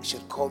Abigail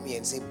should call me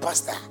and say,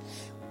 pastor,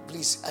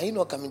 please, are you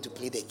not coming to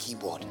play the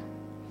keyboard?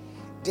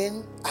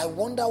 Then I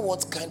wonder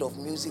what kind of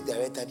music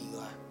director you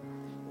are.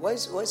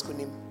 Where's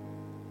Kunim?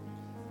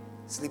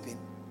 Sleeping?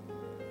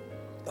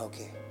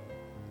 Okay.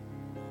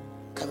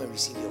 Come and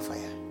receive your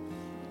fire.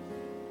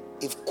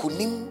 If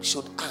Kunim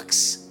should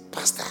ask,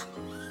 pastor,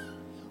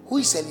 who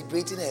is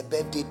celebrating her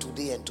birthday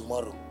today and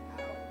tomorrow,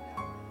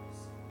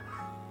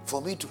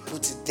 for me to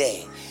put it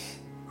there,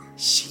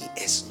 she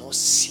is not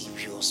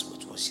serious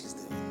with what she's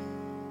doing.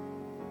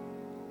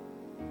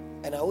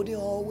 And I wouldn't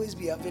always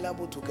be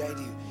available to guide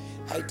you.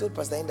 I told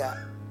Pastor Inda,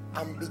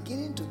 I'm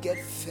beginning to get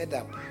fed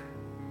up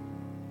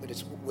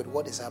with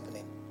what is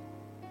happening.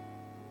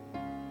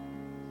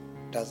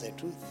 That's the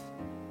truth.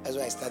 That's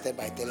why I started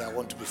by telling you I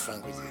want to be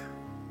frank with you.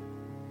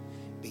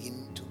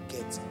 Begin to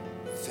get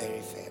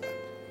very fed up.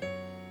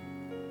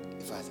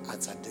 If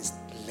it's at this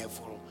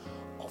level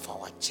of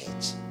our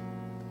church,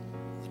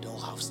 we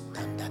don't have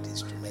standard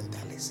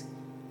instrumentalists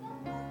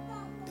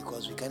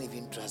because we can't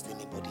even trust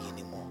anybody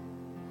anymore.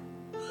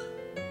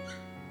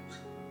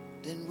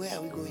 Then where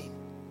are we going?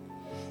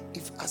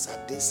 If as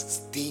at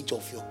this stage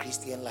of your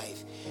Christian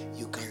life,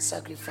 you can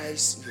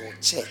sacrifice your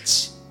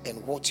church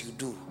and what you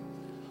do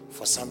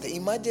for something.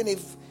 Imagine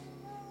if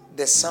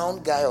the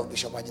sound guy of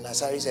Bishop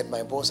Ajinasari said,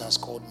 my boss has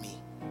called me.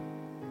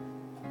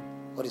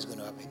 What is going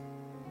to happen?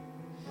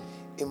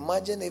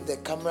 Imagine if the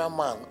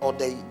cameraman or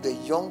the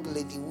young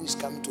lady who is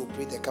coming to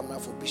operate the camera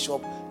for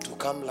Bishop to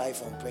come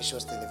live on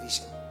Precious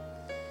Television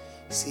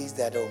says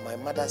that, oh, my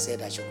mother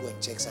said I should go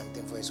and check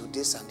something for you, so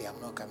this Sunday I'm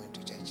not coming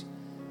to church.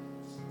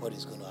 What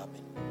is going to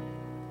happen?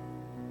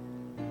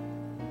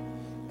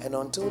 And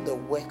until the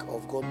work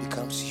of God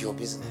becomes your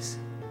business,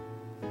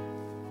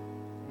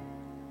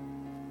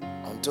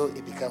 until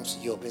it becomes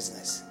your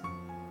business,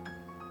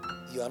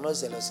 you are not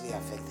zealously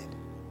affected.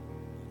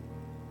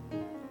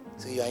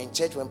 So you are in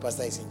church when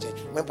pastor is in church.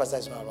 When pastor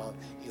is not around,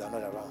 you are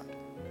not around.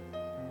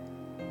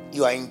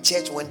 You are in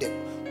church when the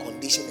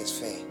condition is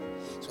fair.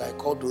 So I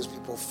call those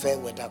people fair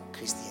weather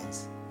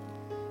Christians.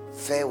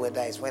 Fair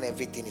weather is when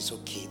everything is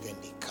okay, then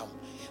they come.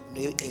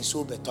 And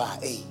so better,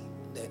 hey,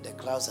 the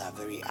clouds are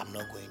very, I'm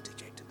not going to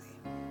church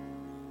today.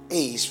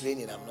 Hey, it's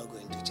raining, I'm not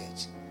going to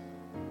church.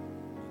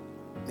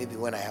 Maybe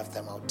when I have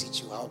time, I'll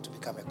teach you how to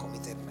become a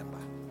committed member.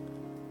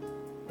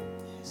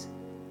 Yes.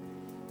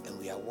 And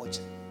we are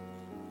watching.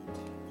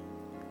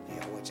 We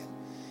are watching.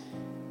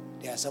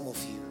 There are some of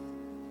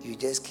you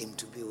just came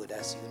to be with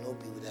us. You will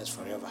not be with us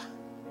forever.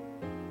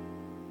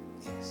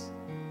 Yes.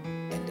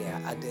 And there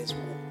are others who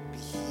will be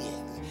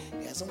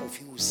here. There are some of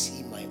you who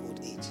see my old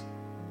age.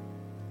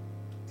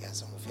 There are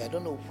some of you. I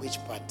don't know which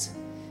part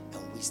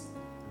and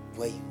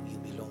where you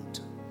belong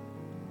to.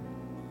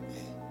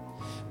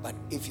 But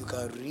if you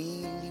can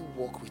really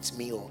walk with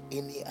me or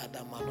any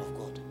other man of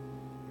God,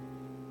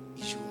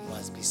 you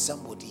must be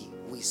somebody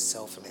who is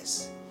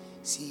selfless.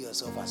 See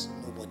yourself as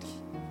nobody.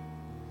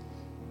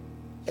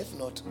 If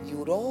not, you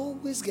would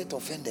always get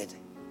offended.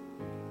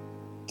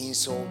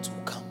 Insults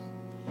will come,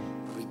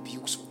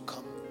 rebukes will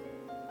come,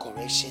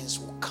 corrections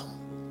will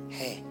come.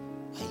 Hey,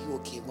 are you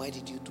okay? Why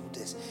did you do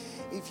this?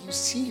 If you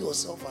see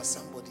yourself as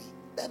somebody,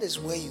 that is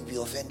where you'll be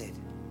offended.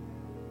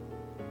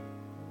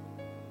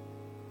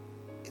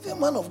 If a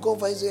man of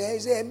God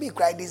say, me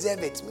cry, deserve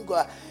it. Me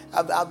go,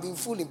 I've been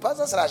fooling.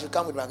 Pastor said I should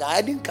come with my bag.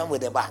 I didn't come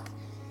with a bag.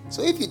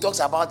 So if he talks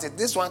about it,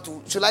 this one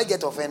too, should I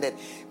get offended?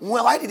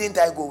 Why didn't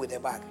I go with a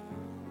bag?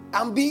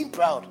 I'm being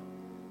proud.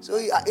 So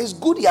it's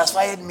good he has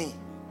fired me.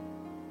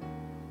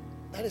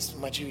 That is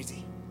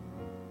maturity.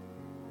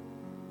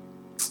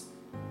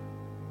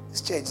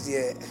 This church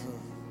there.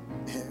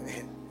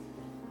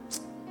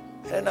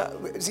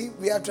 See,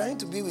 we are trying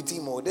to be with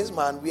him. This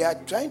man, we are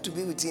trying to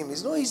be with him.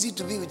 It's not easy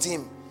to be with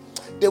him.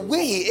 The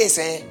way he is,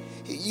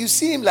 you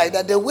see him like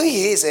that. The way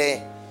he is,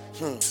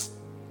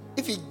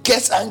 if he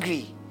gets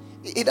angry,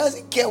 he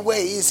doesn't care where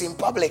he is in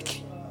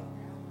public.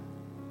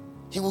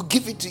 He will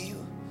give it to you.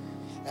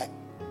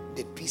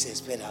 The peace is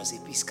better. I'll say,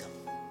 peace come.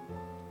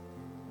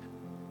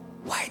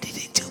 Why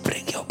didn't you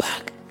bring your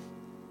bag?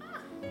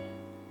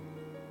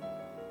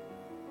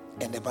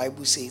 And the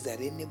Bible says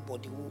that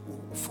anybody who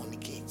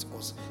fornicates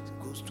or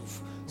goes to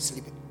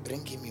sleep,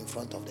 bring him in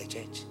front of the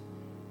church.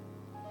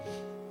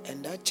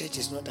 And that church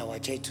is not our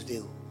church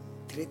today.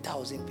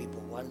 3,000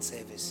 people, one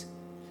service.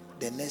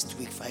 The next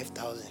week,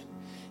 5,000.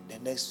 The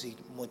next week,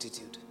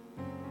 multitude.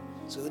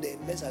 So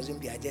let's assume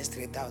they are just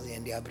 3,000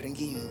 and they are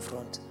bringing you in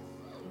front.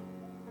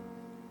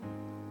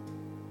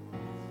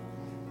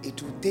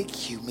 It will take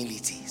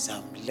humility,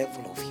 some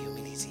level of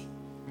humility.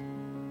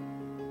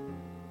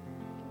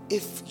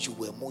 If you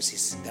were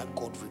Moses that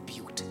God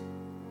rebuked,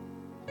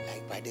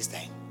 like by this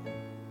time,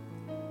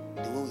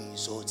 the way we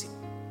insult him,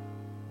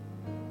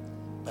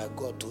 but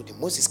God told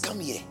him, Moses, come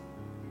here.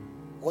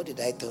 What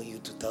did I tell you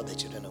to tell the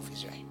children of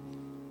Israel?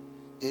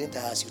 Didn't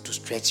I ask you to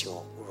stretch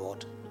your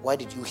rod? Why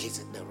did you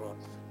hit the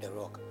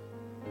rock?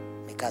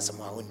 Make us a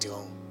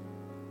mountain.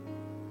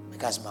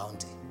 Make us a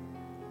mountain.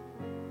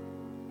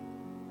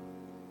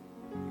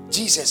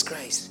 Jesus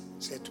Christ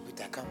said to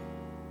Peter, come.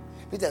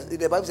 Peter,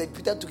 the Bible said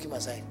Peter took him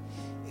aside.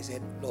 He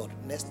said, Lord,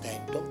 next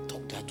time don't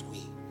talk that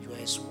way. You are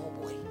a small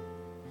boy.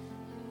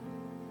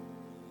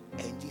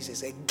 And Jesus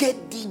said,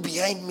 get thee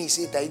behind me,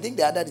 Satan. You think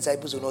the other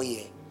disciples will not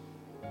hear?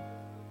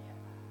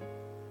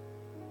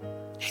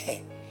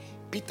 Hey,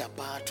 Peter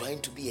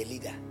trying to be a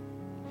leader.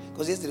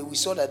 Because yesterday we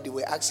saw that they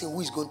were asking who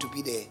is going to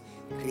be the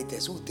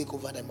greatest, who will take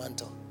over the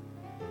mantle.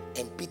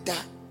 And Peter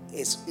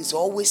is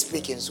always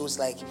speaking, so it's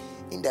like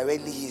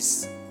indirectly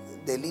he's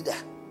the leader.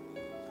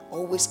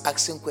 Always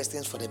asking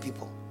questions for the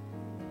people.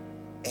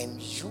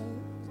 And you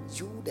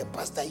the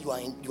pastor, you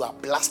are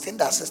blasting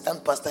the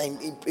assistant pastor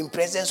in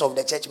presence of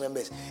the church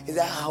members. Is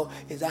that how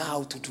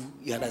to do?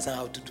 You understand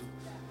how to do?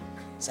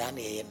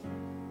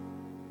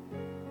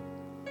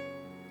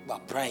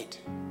 But pride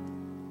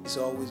is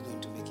always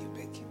going to make you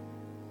big.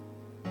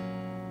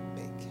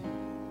 Big.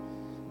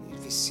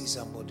 If you see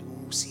somebody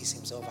who sees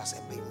himself as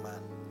a big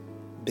man,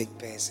 big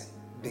person,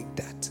 big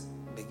dad.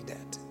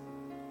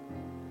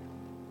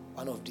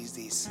 One of these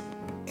days,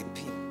 a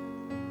pin.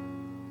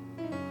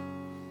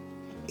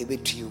 A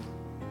bit you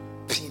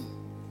pin.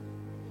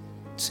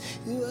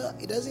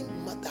 It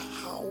doesn't matter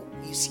how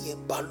you see a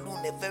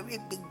balloon, a very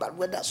big balloon,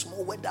 whether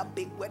small, whether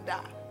big, whether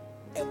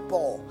a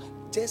ball,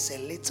 just a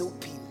little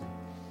pin.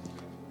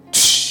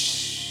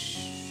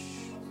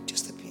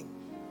 Just a pin.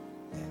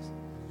 Yes.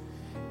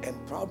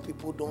 And proud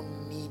people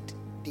don't need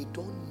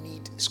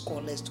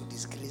scholars to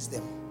disgrace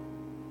them.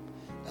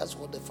 That's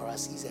what the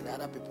Pharisees and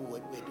other people were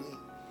doing.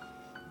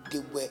 They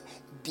were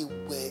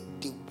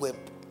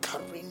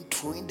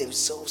throwing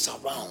themselves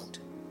around.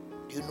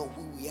 Do you know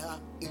who we are?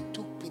 It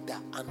took Peter,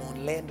 an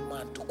unlearned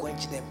man, to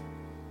quench them.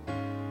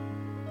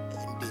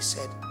 And they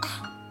said,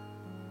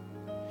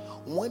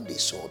 when they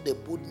saw the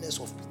boldness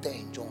of Peter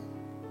and John,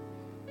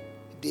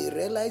 they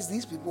realized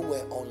these people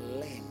were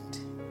unlearned.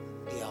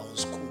 They are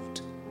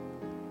unschooled.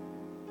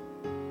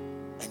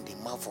 And they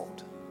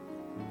marveled.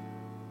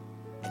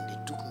 And they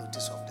took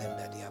notice of them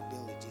that they have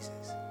been with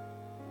Jesus.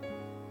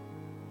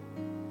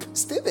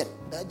 Stephen,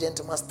 that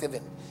gentleman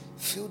Stephen,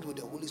 filled with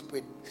the Holy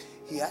Spirit,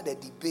 he had a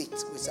debate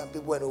with some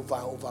people and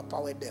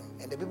overpowered them.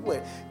 And the people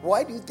were,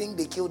 why do you think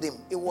they killed him?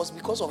 It was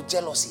because of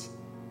jealousy.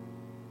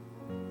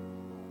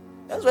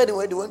 That's why they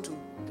went to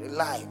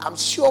lie. I'm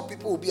sure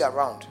people will be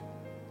around.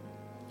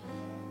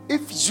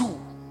 If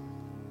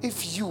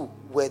you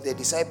were the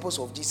disciples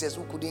of Jesus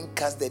who couldn't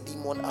cast the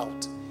demon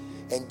out,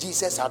 and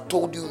Jesus had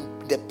told you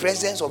in the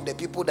presence of the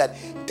people that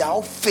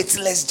thou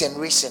faithless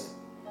generation,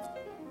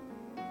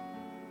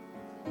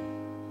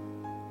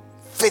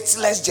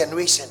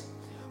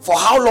 for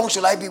how long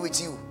shall I be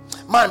with you?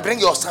 Man, bring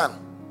your son.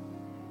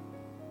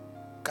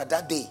 Because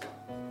that day,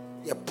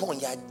 your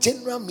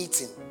general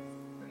meeting,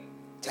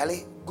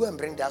 Charlie, go and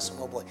bring that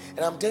small boy.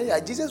 And I'm telling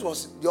you, Jesus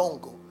was young.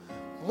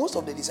 Most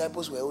of the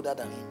disciples were older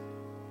than him.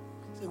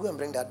 So go and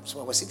bring that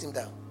small boy. Sit him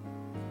down.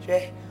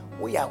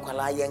 We are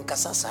kwala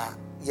kasasa.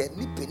 Ye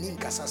ni peni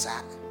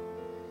kasasa.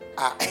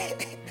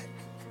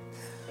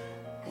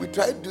 We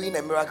tried doing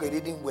a miracle, it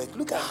didn't work.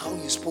 Look at how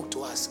you spoke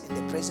to us in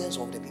the presence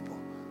of the people.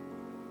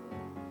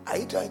 Are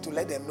you trying to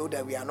let them know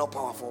that we are not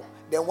powerful?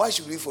 Then why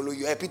should we follow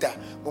you? Hey, Peter,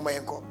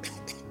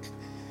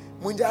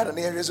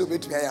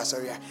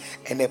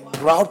 and a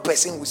proud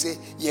person will say,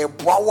 yeah,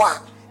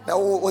 boawa. Now,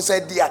 what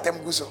said the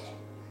atem guso?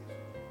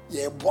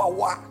 Yeah,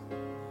 boawa.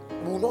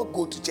 We will not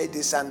go to church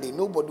this Sunday.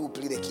 Nobody will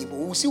play the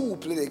keyboard. We will see who will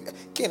play the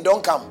king.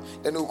 Don't come.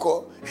 Then we'll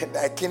call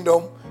the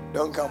kingdom.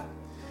 Don't come.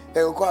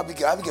 Then we'll call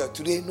Abigail. Abigail,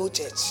 today no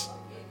church.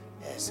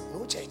 Yes,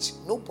 no church.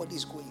 Nobody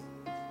is going.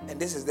 And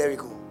this is very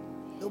cool.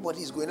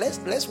 Nobody is going.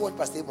 Let's watch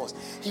Pastor Amos.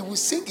 He will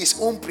sing his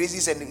own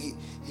praises and he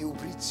will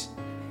preach.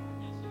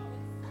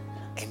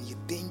 And you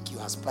think you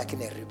are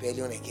sparking a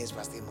rebellion against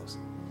Pastor Amos,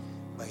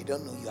 but you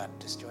don't know you are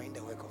destroying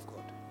the work of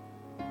God.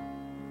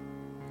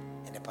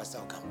 And the pastor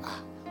will come.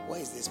 Where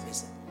is this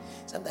person?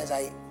 Sometimes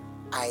I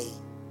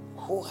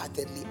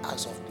wholeheartedly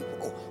ask of people,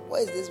 oh,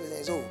 where is this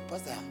person? So,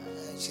 Pastor,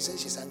 she said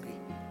she's angry.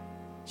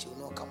 She will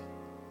not come.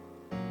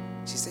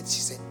 She said,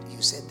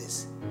 you said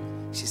this.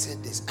 She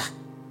said this.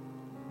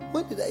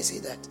 When did I say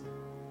that?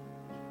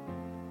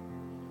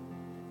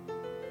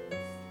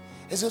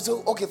 And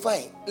so, okay,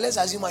 fine. Let's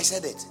assume I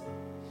said it.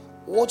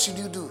 What should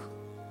you do?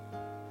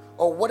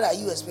 Or what are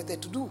you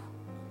expected to do?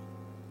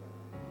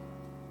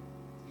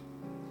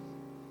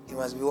 It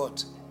must be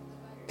what?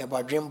 A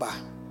badrimba.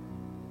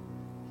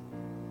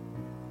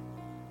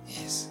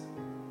 Yes.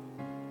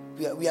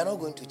 We are not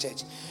going to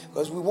church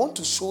because we want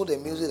to show the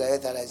music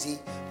director that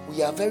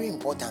we are very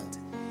important.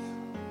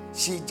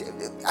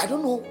 I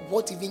don't know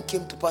what even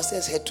came to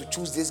Pastor's head to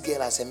choose this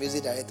girl as a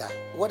music director.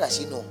 What does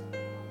she know?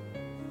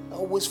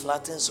 Always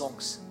flattering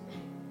songs.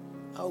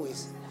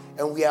 Always.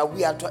 And we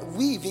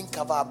even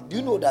cover up. Do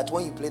you know that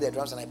when you play the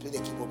drums and I play the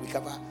keyboard, we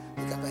cover up.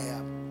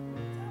 Yeah.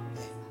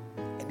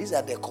 And these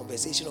are the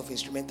conversation of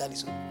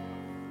instrumentalism.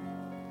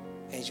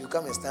 And she'll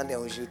come and stand there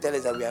and she'll tell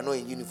us that we are not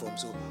in uniform.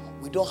 So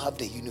we don't have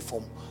the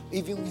uniform.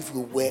 Even if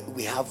we will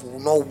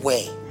not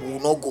wear. We will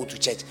not go to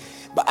church.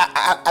 But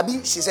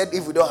Abi, she said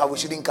if we don't have, we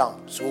shouldn't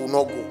come. So we will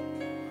not go.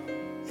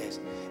 Yes.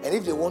 And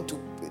if they want to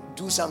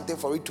do something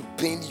for it to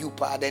pain you,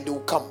 then they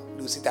will come.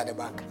 They will sit at the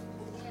back.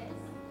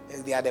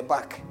 Yes, they are at the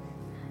back.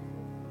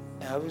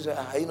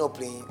 Are you not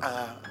playing?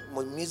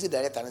 My music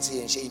director and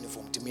say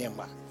uniform to me.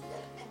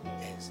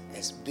 Yes,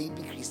 as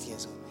baby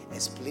Christians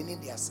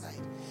explaining their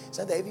side.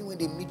 So that even when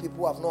they meet people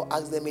who have not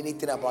asked them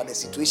anything about the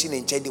situation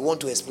in church, they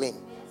want to explain.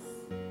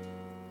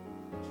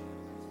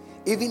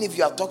 Even if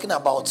you are talking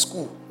about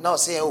school, now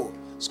say, oh,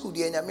 school,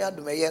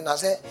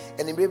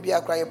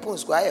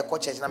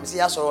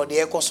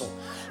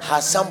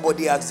 has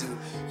somebody asked you,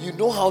 you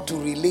know how to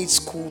relate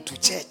school to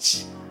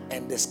church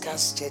and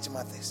discuss church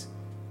matters?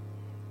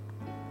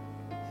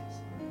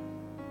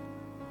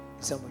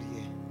 Somebody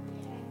here.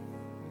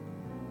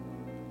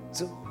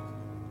 So,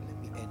 let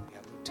me end. We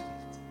are going to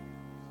meet.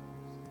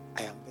 I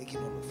am begging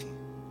all of you.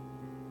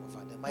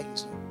 Over the mic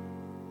is on.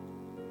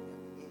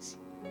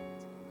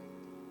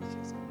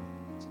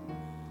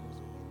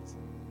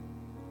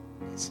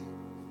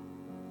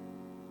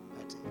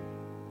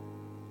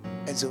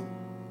 And so,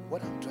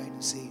 what I'm trying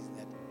to say is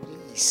that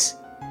please,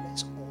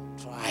 let's all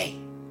try.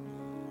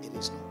 It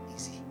is not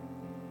easy,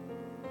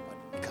 but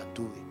we can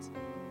do it.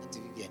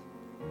 Until we get,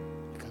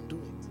 we can do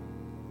it.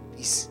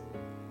 Please,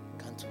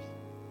 can't we?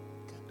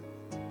 We can do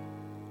it.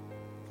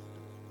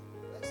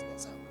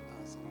 Let's have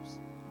ourselves.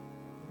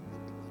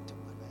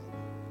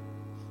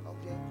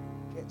 Okay.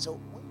 So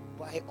when you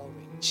buy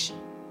orange,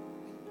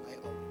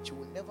 you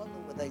will never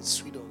know whether it's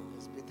sweet or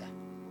it's bitter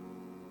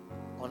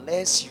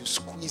unless you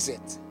squeeze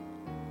it.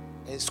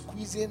 And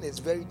squeezing is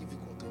very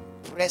difficult. To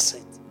press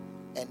it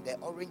and the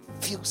orange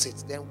feels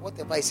it, then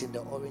whatever is in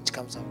the orange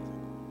comes out.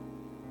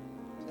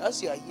 So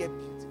as you are here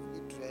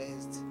beautifully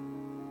dressed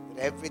with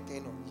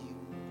everything on you,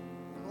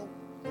 you know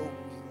who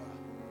you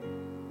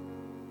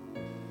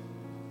are.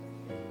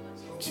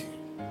 Until you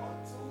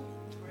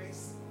press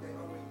the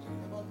orange, you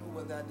never know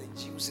whether the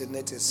juice in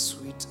it is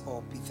sweet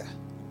or bitter.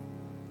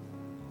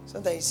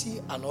 Sometimes you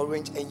see an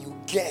orange and you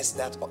guess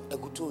that a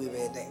good tool is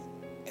there.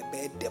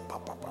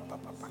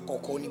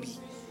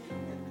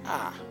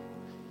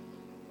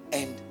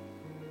 And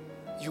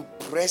you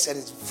press and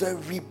it's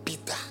very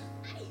bitter.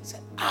 Say,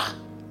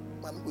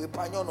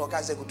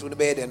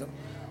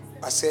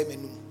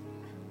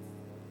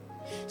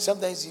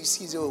 sometimes you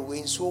see the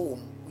way so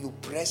you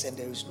press and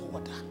there is no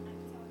water.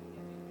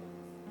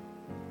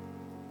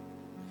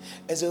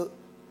 And so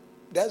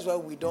that's why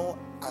we don't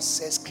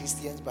assess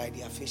Christians by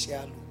their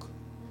facial look.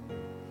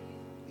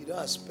 You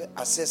don't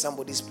assess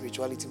somebody's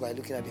spirituality by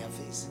looking at their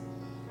face.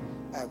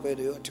 No,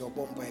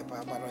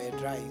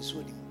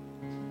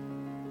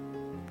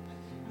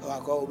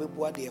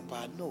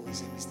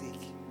 it's a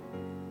mistake.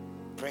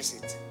 Press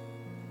it.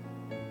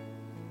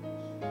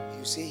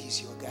 You say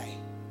he's your guy.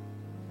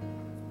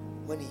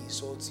 When he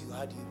insults you,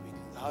 how do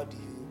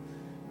you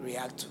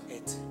react to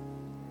it?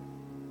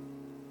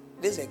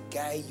 There's a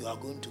guy you are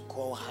going to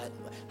call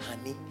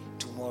honey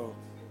tomorrow.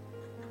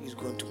 He's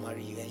going to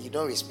marry you, and you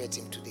don't respect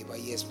him today, but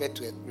you expect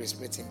to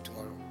respect him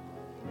tomorrow.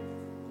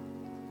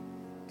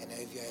 And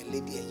if you're a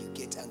lady and you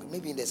get angry,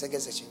 maybe in the second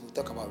session we'll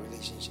talk about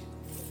relationship.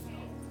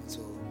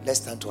 So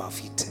let's stand to our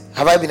feet.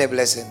 Have I been a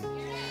blessing?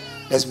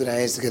 Let's put our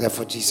hands together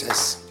for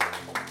Jesus.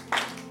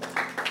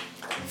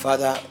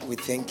 Father, we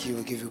thank you,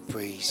 we give you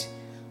praise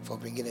for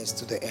bringing us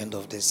to the end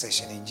of this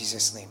session. In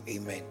Jesus' name,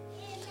 amen.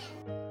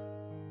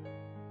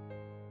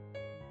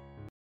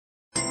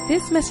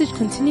 This message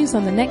continues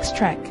on the next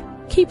track.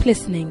 Keep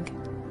listening.